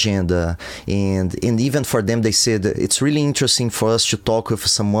no agenda, and even for them, they said it's really interesting for us to talk with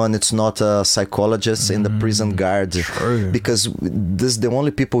someone. It's not a psychologist and the prison guard, because this is the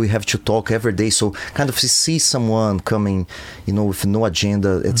only people we have to talk every day. So kind of see someone coming, you know, with no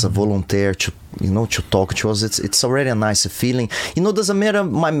agenda. It's a volunteer to, you know, to talk to us. It's already a nice feeling, you know. Doesn't matter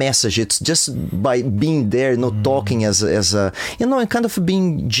my message, it's just by being there, you know, talking as a, you know, and kind of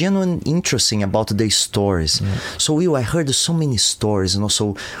being genuine, interesting about their stories. So I heard so many stories, you know.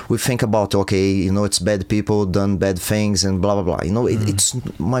 So we think about, okay, you know, it's bad people done bad things and blah blah blah, you know. It's,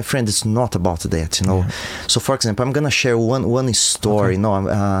 my friend, it's not about that, you know. So for example, I'm gonna share one story, you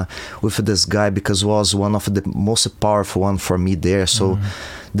know, with this guy, because it was one of the most powerful one for me there. So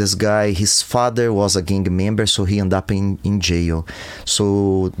this guy, his father was a gang member, so he ended up in jail.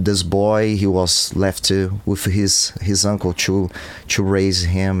 So this boy, he was left with his uncle to raise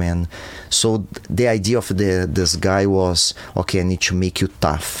him. And so the idea of this guy was, okay, I need to make you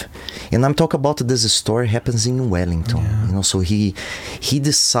tough. And I'm talking about this story happens in Wellington, you know. So he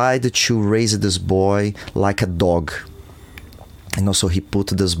decided to raise this boy like a dog. And also he put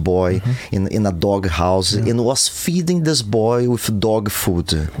this boy in a dog house and was feeding this boy with dog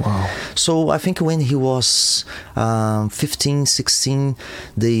food. Wow. So I think when he was 15, 16,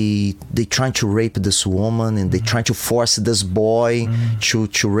 they tried to rape this woman, and they tried to force this boy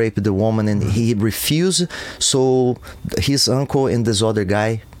to rape the woman, and he refused. So his uncle and this other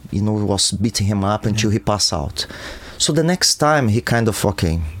guy, you know, was beating him up until he passed out. So the next time he kind of,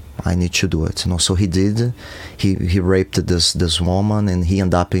 okay, I need to do it, you know. So he did. He raped this woman, and he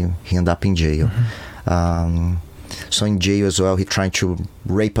ended up in jail. So in jail as well, he tried to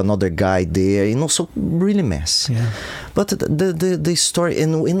rape another guy there, you know. So really mess. But the story,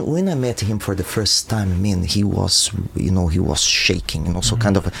 and when I met him for the first time, I mean, he was shaking, you know. So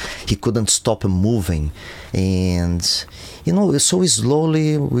kind of he couldn't stop moving, and you know, so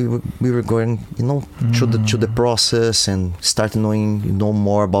slowly we were going, you know, through the process, and start knowing, you know,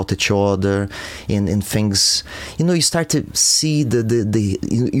 more about each other, and things, you know. You start to see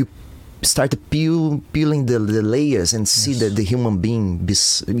you start peeling the layers and see the human being,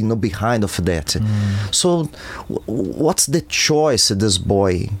 you know, behind of that. So what's the choice this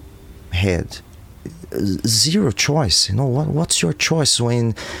boy had? Zero choice, you know. What's your choice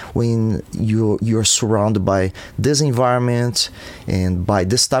when you're surrounded by this environment and by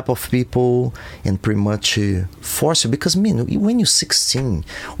this type of people, and pretty much force you? Because I mean, when you're 16,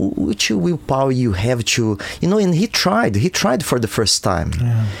 which willpower you have to, you know. And he tried for the first time.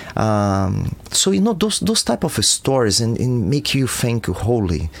 So you know, those type of stories and make you think,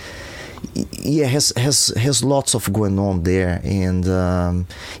 holy. Has lots of going on there, and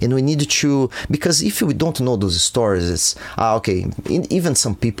we need to, because if we don't know those stories, it's okay. Even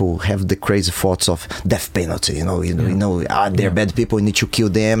some people have the crazy thoughts of death penalty, you know. They're bad people, we need to kill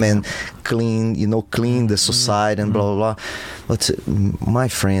them and clean the society and blah blah blah. But my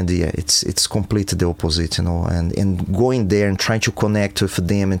friend, it's completely the opposite, you know. And going there and trying to connect with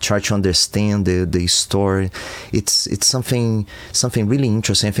them and try to understand the story, it's something really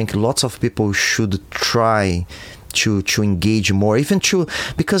interesting. I think lots of people should try to engage more, even to,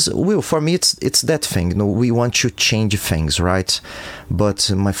 because Will, for me it's that thing, we want to change things, right? But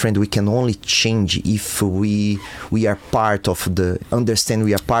my friend, we can only change if we are part of understand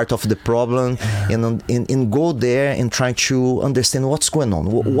we are part of the problem, and go there and try to understand what's going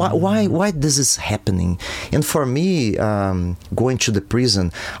on. Why this is happening? And for me, going to the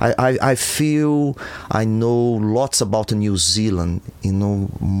prison, I feel I know lots about New Zealand,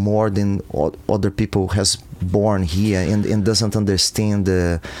 more than other people has born here and doesn't understand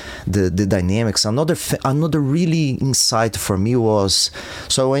the dynamics. Another really insight for me was,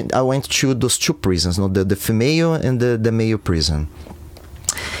 so I went to those two prisons, the female and the male prison,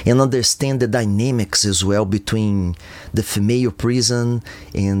 and understand the dynamics as well between the female prison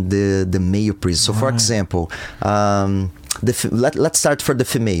and the male prison. So, for example, let's start for the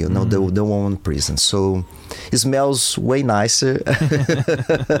female, the woman prison. So it smells way nicer.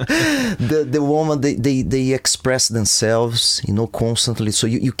 the woman, they express themselves, constantly. So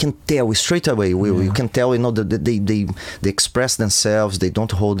you can tell straight away. You can tell, that they express themselves. They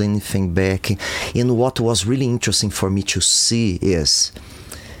don't hold anything back. And what was really interesting for me to see is,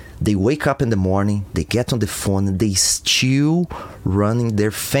 they wake up in the morning, they get on the phone, and they still running their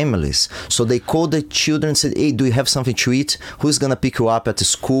families. So they call the children and say, hey, do you have something to eat? Who's going to pick you up at the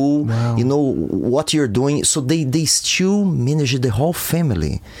school? Wow. What you're doing. So they still manage the whole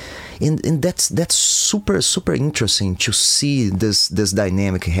family. And that's super, super interesting to see this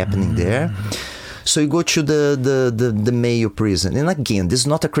dynamic happening there. So you go to the male prison, and again, this is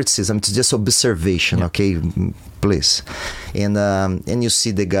not a criticism; it's just observation. Okay, please. And you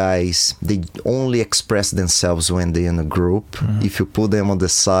see the guys; they only express themselves when they're in a group. If you put them on the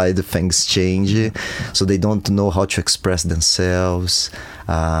side, things change. So they don't know how to express themselves.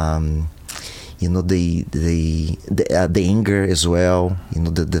 The anger as well.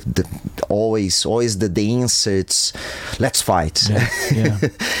 The always the inserts. Let's fight. Yeah.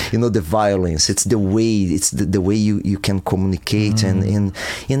 The violence. It's the way. It's the way you can communicate, and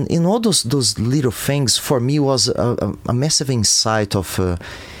all those little things for me was a massive insight of.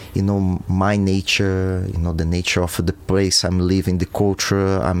 My nature, the nature of the place I'm living, the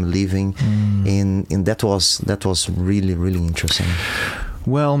culture I'm living, and that was really, really interesting.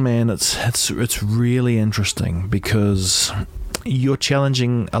 Well, man, it's really interesting because you're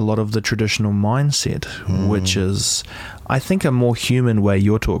challenging a lot of the traditional mindset, which is, I think, a more human way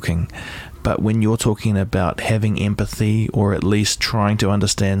you're talking. But when you're talking about having empathy, or at least trying to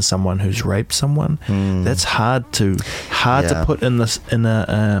understand someone who's raped someone, that's hard to put in a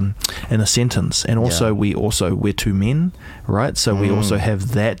sentence. And also, we're two men, right? So we also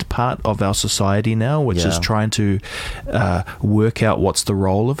have that part of our society now, which is trying to work out what's the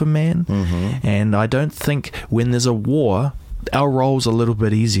role of a man. And I don't think when there's a war, our role's a little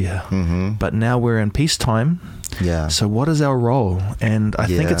bit easier. But now we're in peacetime. Yeah. So what is our role? And I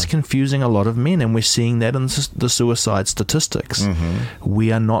think it's confusing a lot of men, and we're seeing that in the suicide statistics.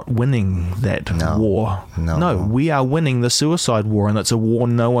 We are not winning that war. No, we are winning the suicide war, and it's a war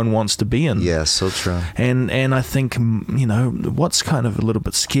no one wants to be in. Yeah, so true. And I think, what's kind of a little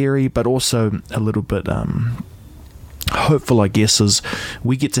bit scary, but also a little bit hopeful, I guess, is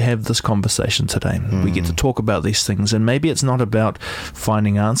we get to have this conversation today. We get to talk about these things, and maybe it's not about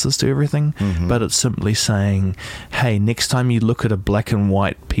finding answers to everything, but it's simply saying, hey, next time you look at a black and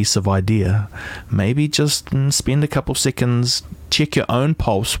white piece of idea, maybe just spend a couple seconds, check your own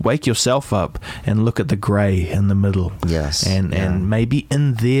pulse, wake yourself up, and look at the grey in the middle. Yes. And maybe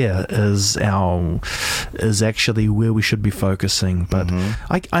in there is actually where we should be focusing. But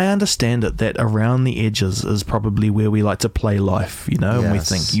I understand it, that around the edges is probably where we like to play life, and we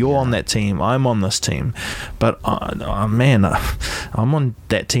think you're on that team, I'm on this team, but man, I'm on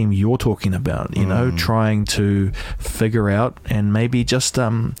that team you're talking about, trying to figure out, and maybe just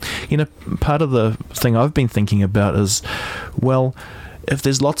part of the thing I've been thinking about is, well,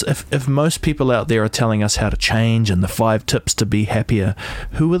 if most people out there are telling us how to change and the 5 tips to be happier,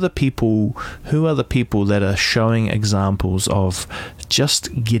 who are the people that are showing examples of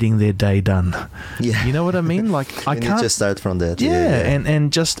just getting their day done? Yeah. You know what I mean? Like, I can't just start from that. Yeah.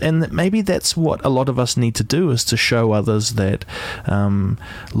 And maybe that's what a lot of us need to do, is to show others that,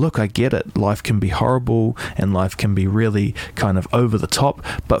 look, I get it. Life can be horrible and life can be really kind of over the top.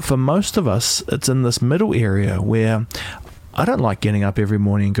 But for most of us, it's in this middle area where I don't like getting up every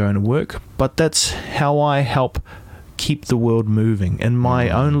morning and going to work, but that's how I help keep the world moving in my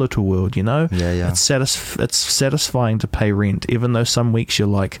own little world, Yeah. It's satisfying to pay rent, even though some weeks you're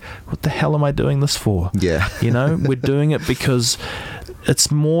like, what the hell am I doing this for? Yeah. We're doing it because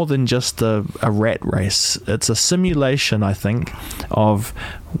it's more than just a rat race. It's a simulation, I think, of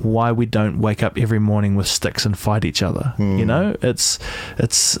why we don't wake up every morning with sticks and fight each other. You know, it's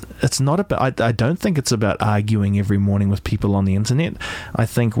not about, I don't think it's about arguing every morning with people on the internet. I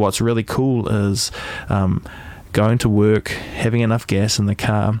think what's really cool is going to work, having enough gas in the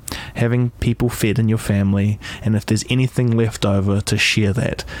car, having people fed in your family, and if there's anything left over, to share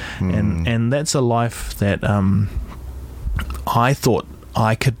that. And that's a life that I thought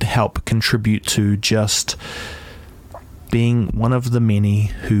I could help contribute to, just being one of the many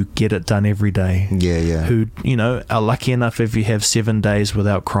who get it done every day. Who, you know, are lucky enough if you have 7 days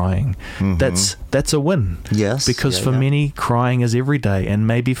without crying. That's a win. Yes. Because for many, crying is every day, and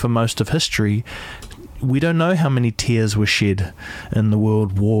maybe for most of history, we don't know how many tears were shed in the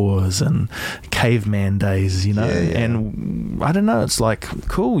world wars and caveman days, you know. And I don't know, it's like,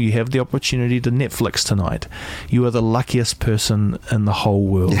 cool, you have the opportunity to Netflix tonight. You are the luckiest person in the whole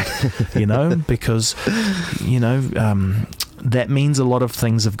world, you know, because, you know, that means a lot of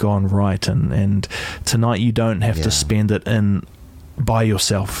things have gone right, and tonight you don't have to spend it in by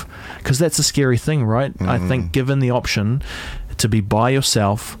yourself, because that's a scary thing, right? I think given the option to be by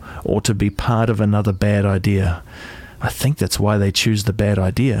yourself or to be part of another bad idea, I think that's why they choose the bad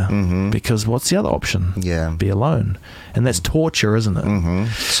idea, because what's the other option? Be alone. And that's torture, isn't it?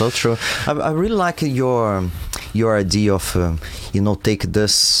 So true. I really like your idea of you know, take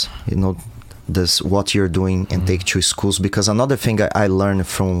this, you know, this what you're doing and take to schools, because another thing I learned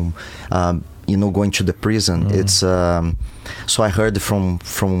from you know, going to the prison, it's so I heard from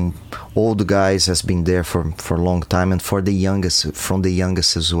old guys has been there for a long time, and from the youngest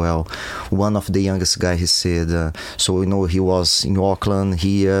as well. One of the youngest guy, he said, so you know, he was in Auckland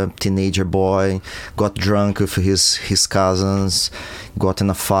here, teenager boy, got drunk with his cousins, got in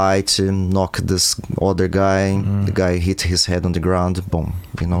a fight, knocked this other guy. The guy hit his head on the ground, boom,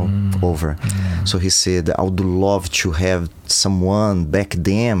 you know, over. So he said, I would love to have someone back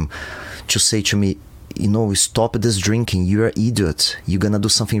then to say to me, you know, stop this drinking, you're an idiot, you're gonna do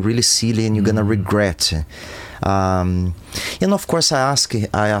something really silly and you're gonna regret. And of course I asked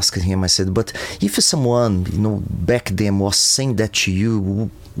him, I said, but if someone, you know, back then was saying that to you,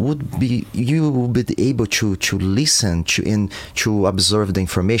 would be able to listen to and to observe the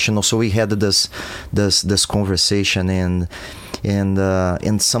information? Also, we had this conversation, and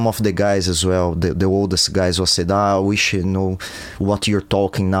some of the guys as well, the oldest guys, was said, I wish, you know, what you're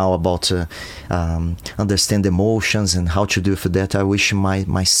talking now about understand emotions and how to do for that. I wish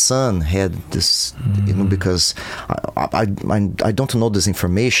my son had this, you know, because I don't know this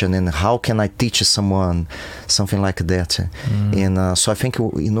information, and how can I teach someone something like that? And so I think,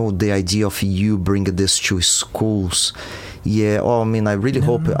 you know, the idea of you bring this to schools. I mean, I really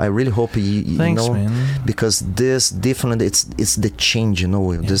hope you Thanks, know, man. because this definitely it's the change, you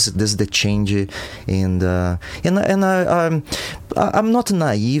know. This is the change, and I'm not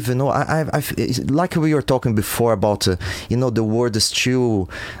naive, you know. I like we were talking before about you know, the world is still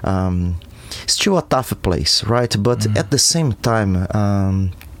a tough place, right? But at the same time,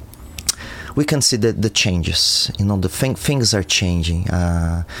 we can see the changes, you know, things are changing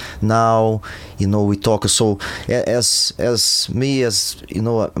now, you know. We talk, so as me, as you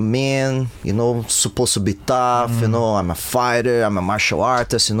know, a man, you know, supposed to be tough, you know, I'm a fighter, I'm a martial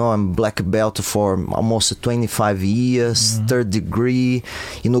artist, you know, I'm black belt for almost 25 years, third degree,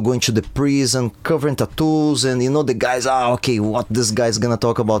 you know, going to the prison, covering tattoos, and you know, the guys, okay, what this guy's gonna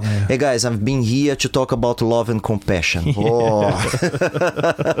talk about? Hey guys, I've been here to talk about love and compassion.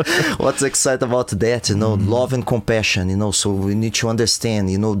 What's excited about that, you know, love and compassion, you know. So we need to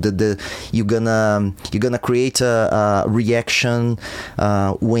understand, you know, you're gonna create a reaction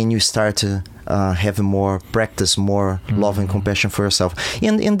when you start to have more practice, more love and compassion for yourself,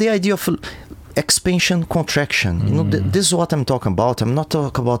 and the idea of expansion, contraction, you know, this is what I'm talking about. I'm not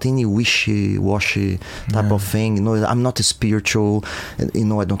talking about any wishy-washy type of thing, you know. I'm not spiritual, you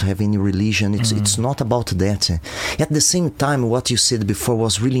know, I don't have any religion. It's not about that. At the same time, what you said before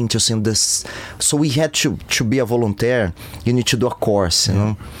was really interesting. So we had to be a volunteer, you need to do a course, you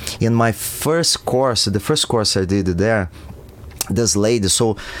know. In my first course, the first course I did there, this lady,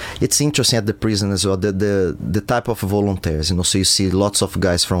 so it's interesting at the prison as well, the type of volunteers, you know. So you see lots of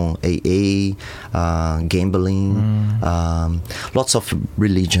guys from AA, gambling, lots of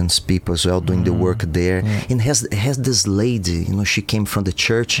religions people as well doing the work there. And has this lady, you know, she came from the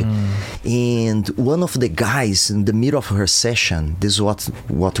church, and one of the guys in the middle of her session, this is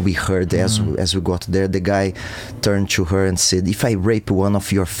what we heard as we got there, the guy turned to her and said, if I rape one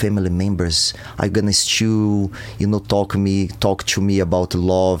of your family members, are you gonna still, you know, talk talk to me about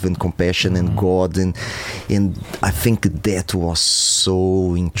love and compassion and God, and I think that was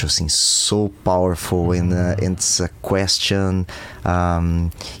so interesting, so powerful, and it's a question.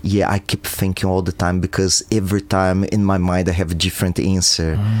 I keep thinking all the time, because every time in my mind I have a different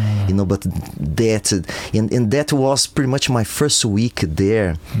answer, but that was pretty much my first week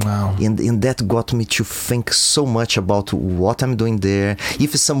there. Wow. And that got me to think so much about what I'm doing there.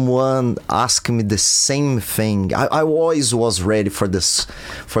 If someone asked me the same thing, I always was ready for this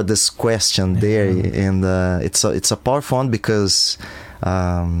question there, and it's a powerful one, because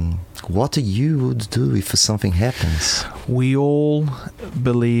what you would do if something happens? We all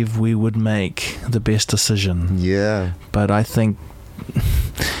believe we would make the best decision. Yeah. But I think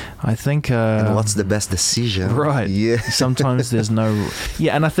and what's the best decision? Right. Yeah. Sometimes there's no.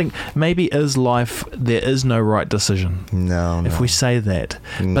 Yeah, and I think maybe is life there is no right decision. No. If we say that,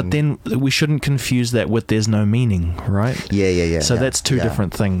 but then we shouldn't confuse that with there's no meaning, right? Yeah. So that's two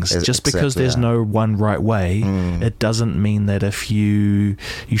different things. Just because there's no one right way, it doesn't mean that if you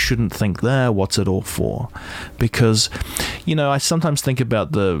shouldn't think what's it all for? Because, I sometimes think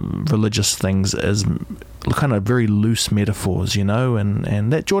about the religious things as kind of very loose metaphors,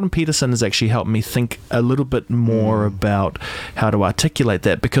 and that Jordan Peterson has actually helped me think a little bit more about how to articulate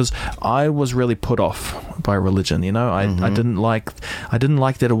that, because I was really put off by religion. I didn't like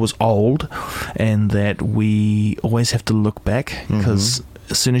that it was old, and that we always have to look back, because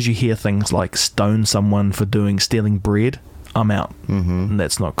as soon as you hear things like stone someone for stealing bread, I'm out, and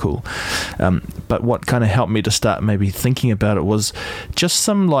that's not cool. But what kind of helped me to start maybe thinking about it was just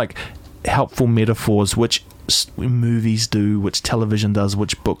some helpful metaphors, which movies do, which television does,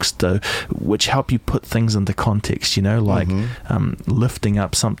 which books do, which help you put things into context, lifting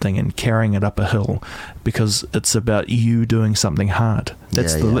up something and carrying it up a hill, because it's about you doing something hard.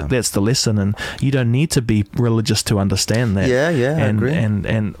 That's the lesson, and you don't need to be religious to understand that. I agree.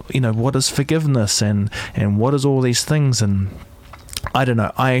 And what is forgiveness, and what is all these things, and I don't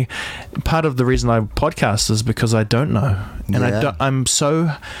know. Part of the reason I podcast is because I don't know, and I'm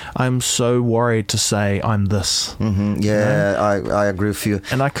so worried to say I'm this. I agree with you.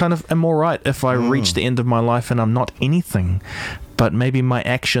 And I kind of am all right if I reach the end of my life and I'm not anything. But maybe my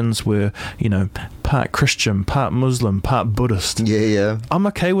actions were, part Christian, part Muslim, part Buddhist. I'm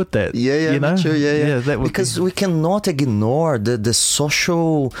okay with that. Because we cannot ignore the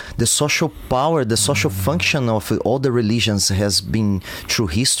social power, the social function of all the religions has been through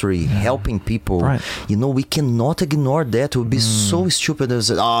history, helping people. Right. We cannot ignore that. It would be so stupid to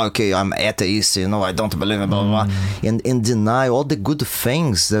say, I'm atheist, I don't believe in blah, blah, blah, and deny all the good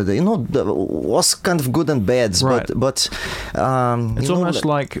things that, was kind of good and bad. Right. But it's almost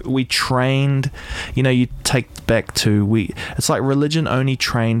like we trained, you take back to, it's like religion only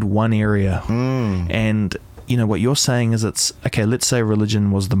trained one area. And, what you're saying is it's, okay, let's say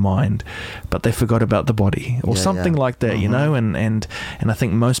religion was the mind, but they forgot about the body or something like that, and I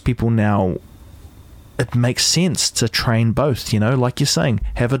think most people now, it makes sense to train both, like you're saying,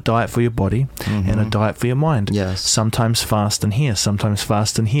 have a diet for your body and a diet for your mind. Yes. Sometimes fast in here, sometimes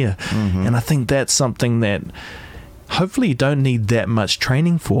fast in here. And I think that's something that hopefully you don't need that much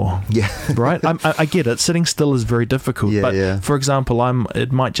training for. Right? I get it. Sitting still is very difficult. But for example,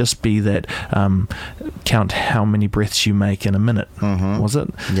 it might just be that count how many breaths you make in a minute. Was it?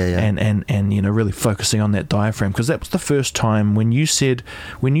 And really focusing on that diaphragm, because that was the first time when you said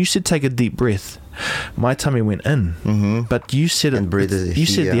take a deep breath, my tummy went in. But you said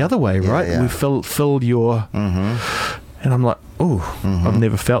the other way, right? We fill your and I'm like, I've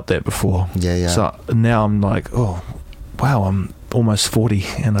never felt that before. So now I'm like, wow, I'm almost 40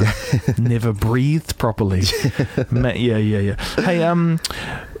 and I've never breathed properly. Hey,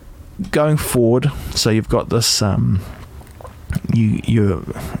 going forward, so you've got this, you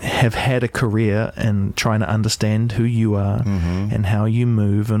have had a career in trying to understand who you are and how you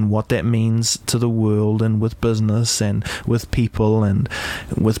move and what that means to the world and with business and with people and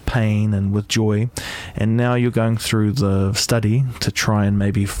with pain and with joy. And now you're going through the study to try and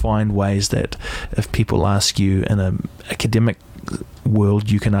maybe find ways that if people ask you in an academic world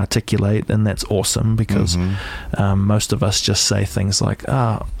you can articulate, and that's awesome, because most of us just say things like,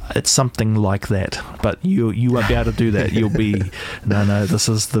 it's something like that, but you won't be able to do that. You'll be no, this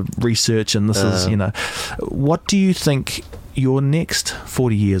is the research, and this is what do you think your next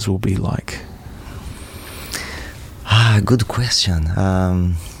 40 years will be like? Good question.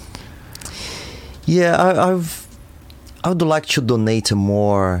 I would like to donate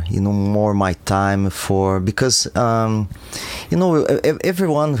more my time because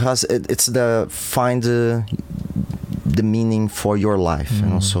everyone has, it's the find the meaning for your life.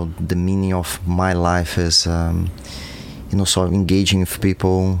 So the meaning of my life is so I'm engaging with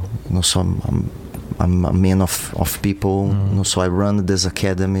people, so I'm a man of people, so I run this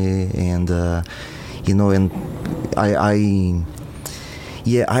academy, and and I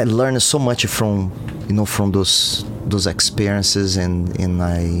learned so much from those experiences, and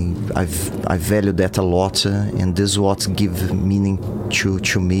I value that a lot, and this is what give meaning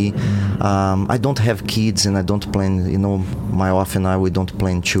to me. I don't have kids, and I don't plan, my wife and I, we don't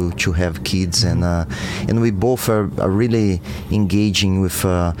plan to have kids, and we both are really engaging with,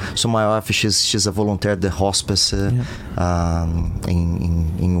 so my wife, she's a volunteer at the hospice in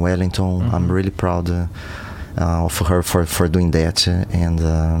Wellington. I'm really proud of her for doing that, and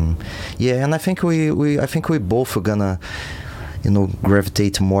and I think we both are gonna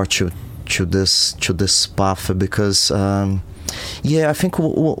gravitate more to this path, because I think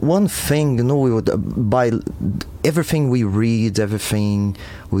one thing, we would, by everything we read, everything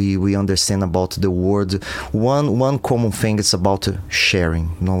we understand about the world, one common thing is about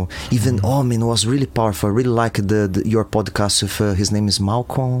sharing. Even it was really powerful. I really like your podcast with his name is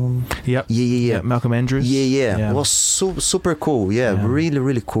Malcolm. Yep. Yeah. Malcolm Andrews. Yeah. It was super cool. Yeah, really,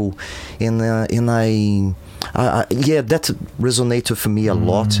 really cool. And I that resonated with me a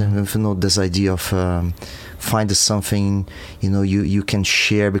lot. This idea of find something you can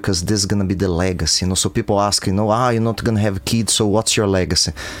share, because this is gonna be the legacy. So people ask, you're not gonna have kids, so what's your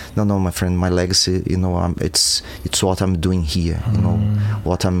legacy? No, my friend, my legacy, it's what I'm doing here.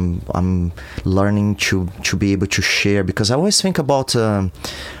 What I'm learning to be able to share, because I always think about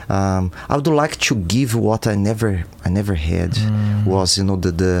I would like to give what I never had. Was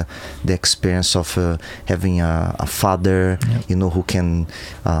the experience of having a father, who can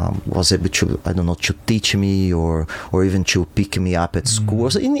was able to, I don't know, to teach me, or even to pick me up at school,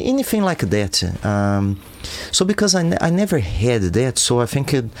 or anything like that. So because I never had that, so I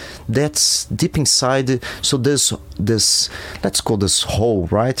think that's deep inside. So this let's call this hole,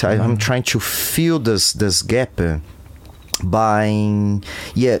 right? I'm trying to fill this gap by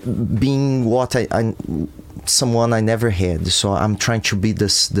being what I someone I never had. So I'm trying to be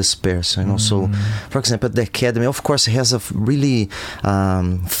this person. So for example, the academy, of course, has a really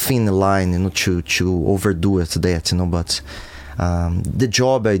thin line, to overdo it, that, but the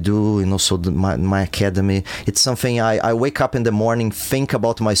job I do, so my academy, it's something I wake up in the morning, think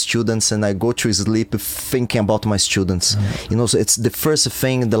about my students, and I go to sleep thinking about my students. So it's the first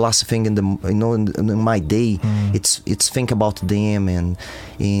thing, the last thing in the in my day. It's think about them, and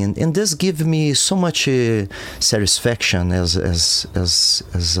this gives me so much satisfaction as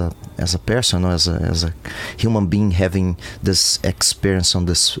a person, as a human being, having this experience on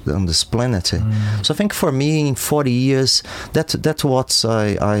this planet. So I think for me, in 40 years, that's what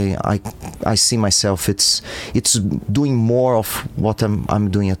I see myself. It's doing more of what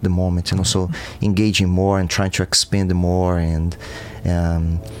I'm doing at the moment, so engaging more and trying to expand more. And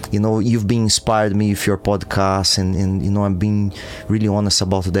you've been inspired me with your podcast, and I'm being really honest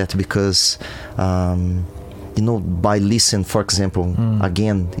about that, because by listening, for example,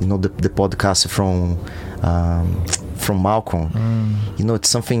 again, the podcast from Malcolm, it's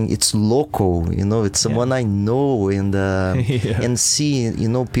something, it's local, it's someone I know, and and see,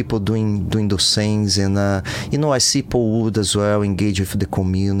 people doing those things, and I see Paul Wood as well, engage with the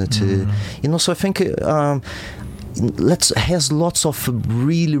community, so I think has lots of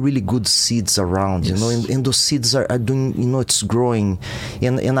really, really good seeds around, and those seeds are doing, it's growing,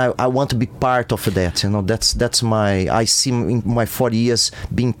 and I want to be part of that. That's I see in my 40 years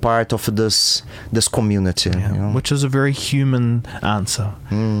being part of this community, which is a very human answer,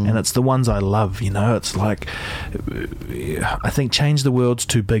 and it's the ones I love. It's like, I think change the world's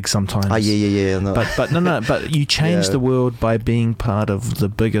too big sometimes. No. But you change the world by being part of the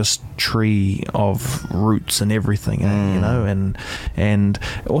biggest tree of roots and everything. And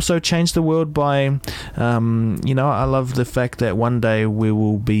also change the world by I love the fact that one day we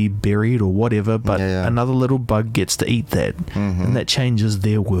will be buried or whatever, but another little bug gets to eat that, and that changes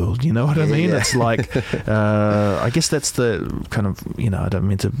their world. You know what I mean? It's like I guess that's the kind of, I don't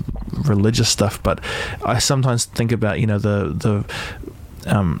mean to religious stuff, but I sometimes think about the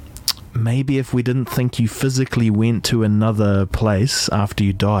maybe if we didn't think you physically went to another place after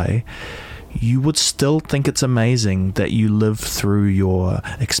you die, you would still think it's amazing that you live through your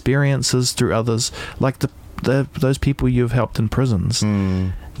experiences, through others, like those people you've helped in prisons.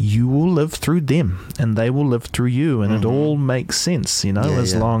 You will live through them, and they will live through you, and it all makes sense,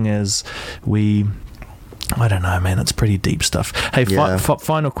 as long as we... I don't know, man. It's pretty deep stuff. Hey,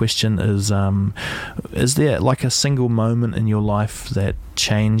 final question is there like a single moment in your life that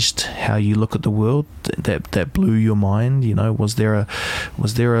changed how you look at the world, that blew your mind? Was there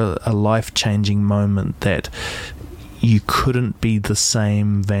a life-changing moment that you couldn't be the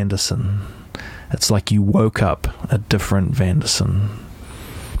same Vanderson. It's like you woke up a different Vanderson.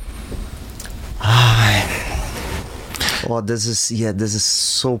 Oh, this is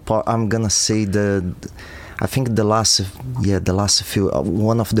so I'm gonna say I think the last few,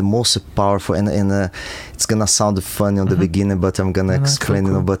 one of the most powerful, and it's gonna sound funny on the beginning, but I'm gonna explain.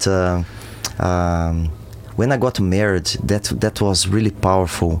 Cool. But when I got married, that was really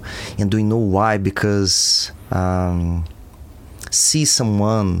powerful. And do you know why? Because see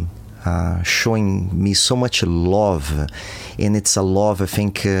someone showing me so much love, and it's a love I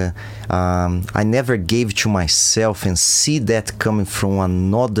think I never gave to myself, and see that coming from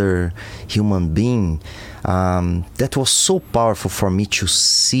another human being, that was so powerful for me to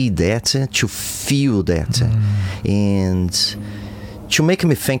see that, to feel that, and to make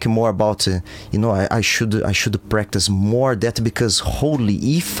me think more about I should practice more that, because holy,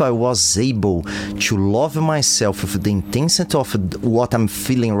 if I was able to love myself with the intensity of what I'm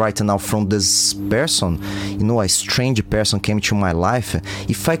feeling right now from this person, a strange person came to my life,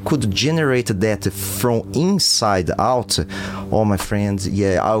 if I could generate that from inside out, oh my friends,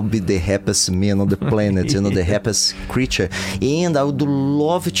 I'll be the happiest man on the planet, the happiest creature, and I would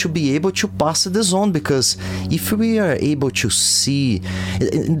love to be able to pass this on, because if we are able to see,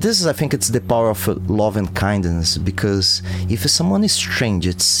 this is, I think it's the power of love and kindness, because if someone is strange,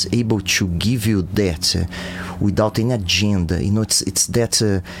 it's able to give you that without any agenda, it's that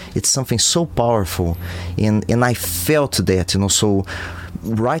it's something so powerful, and I felt that, so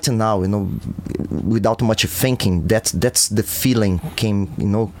right now, without much thinking, that's the feeling came,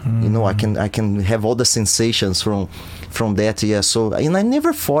 I can have all the sensations from that, so, and I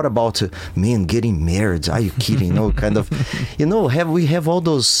never thought about man getting married, are you kidding, kind of, we have all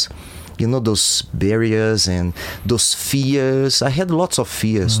those those barriers and those fears. I had lots of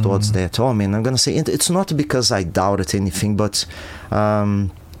fears towards that. Oh man, I'm gonna say it's not because I doubted anything, but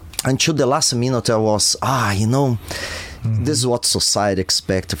until the last minute I was this is what society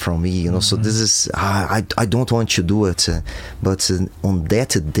expects from me, so this is I don't want to do it, but on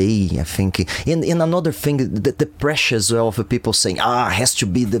that day, I think, in another thing, the pressure as well of people saying it has to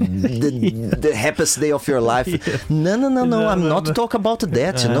be the happiest day of your life. No, I'm not talking about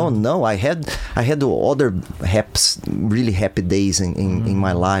that. No, I had other really happy days in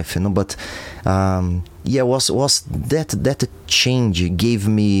my life, but was that change gave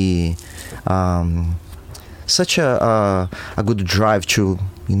me such a good drive to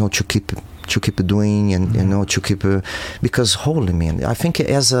keep doing, and to keep because holy man, I think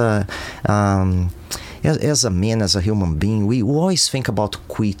as a man, as a human being, we always think about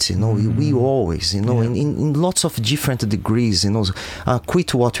quit, we always, in lots of different degrees,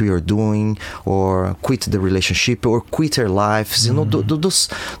 quit what we are doing, or quit the relationship, or quit our lives,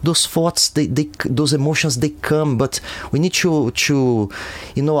 those thoughts, those emotions, they come, but we need to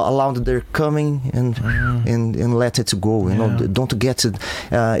allow that they're coming and let it go, don't get it,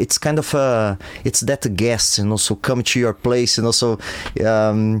 it's kind of it's that guest, so come to your place, so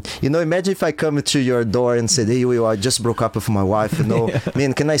imagine if I come to your door and said, hey, I just broke up with my wife,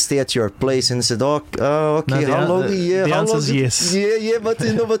 man, can I stay at your place? And I said, okay, how long? The answer is yes. Yeah, but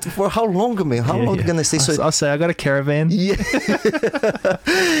but for how long, man? How long can I stay? So I'll say I got a caravan. Yeah.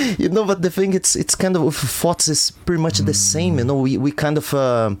 But the thing, it's kind of, with thoughts is pretty much the same, we kind of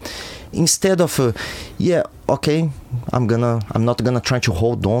instead of okay, I'm not gonna try to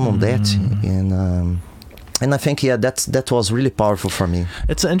hold on that, and I think that was really powerful for me.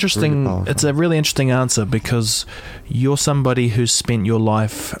 It's interesting. It's a really interesting answer, because you're somebody who's spent your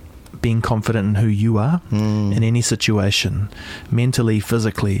life being confident in who you are in any situation, mentally,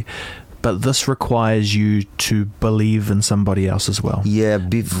 physically. But this requires you to believe in somebody else as well. Yeah,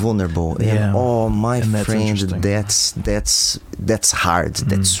 be vulnerable. Yeah. And, my friend, that's hard.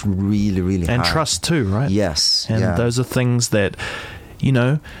 That's really, really hard. And trust too, right? Yes. And those are things that,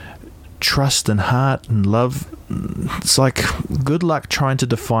 trust and heart and love, it's like good luck trying to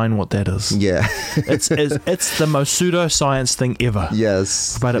define what that is. It's the most pseudoscience thing ever.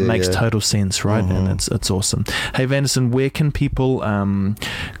 Yes, but it makes total sense, right? And it's awesome. Hey Vanderson, where can people,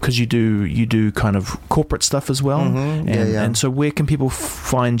 because you do kind of corporate stuff as well, and so where can people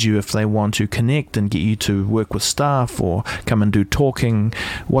find you if they want to connect and get you to work with staff or come and do talking?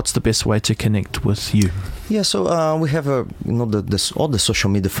 What's the best way to connect with you? Yeah, so we have all the social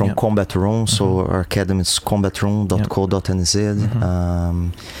media from Combat Room. So our academy is combatroom.co.nz.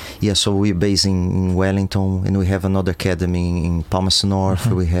 Yeah, so we're based in Wellington, and we have another academy in Palmerston North.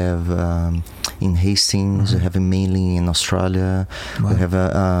 We have in Hastings. We have in Manly in Australia. We have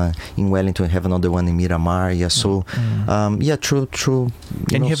in Wellington. We have another one in Miramar. Yeah, so true.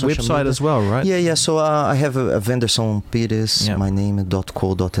 And you have a website media as well, right? Yeah. So I have a Venderson Pires, my name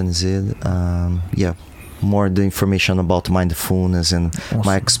 .co.nz. More the information about mindfulness and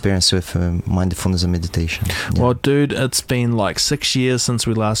my experience with mindfulness and meditation. Yeah. Well, dude, it's been like 6 years since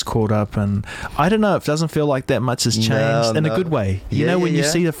we last caught up, and I don't know, it doesn't feel like that much has changed in a good way. You know, when you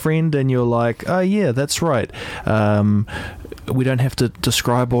see a friend and you're like, oh yeah, that's right. We don't have to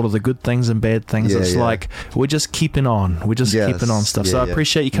describe all of the good things and bad things. It's like we're just keeping on. We're just keeping on stuff. So I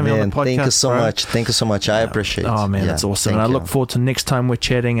appreciate you coming on the podcast. Thank you so much. Thank you so much. I appreciate it. Oh man, that's awesome. And I look forward to next time we're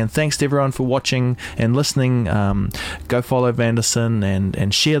chatting. And thanks to everyone for watching and listening. Go follow Vanderson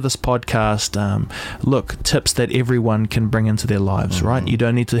and share this podcast. Look, tips that everyone can bring into their lives, right? You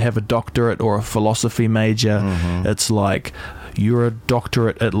don't need to have a doctorate or a philosophy major. It's like you're a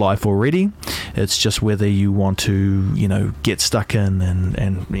doctorate at life already. It's just whether you want to, get stuck in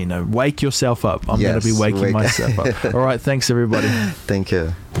and wake yourself up. I'm going to be waking myself up. All right. Thanks, everybody. Thank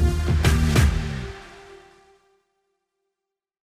you.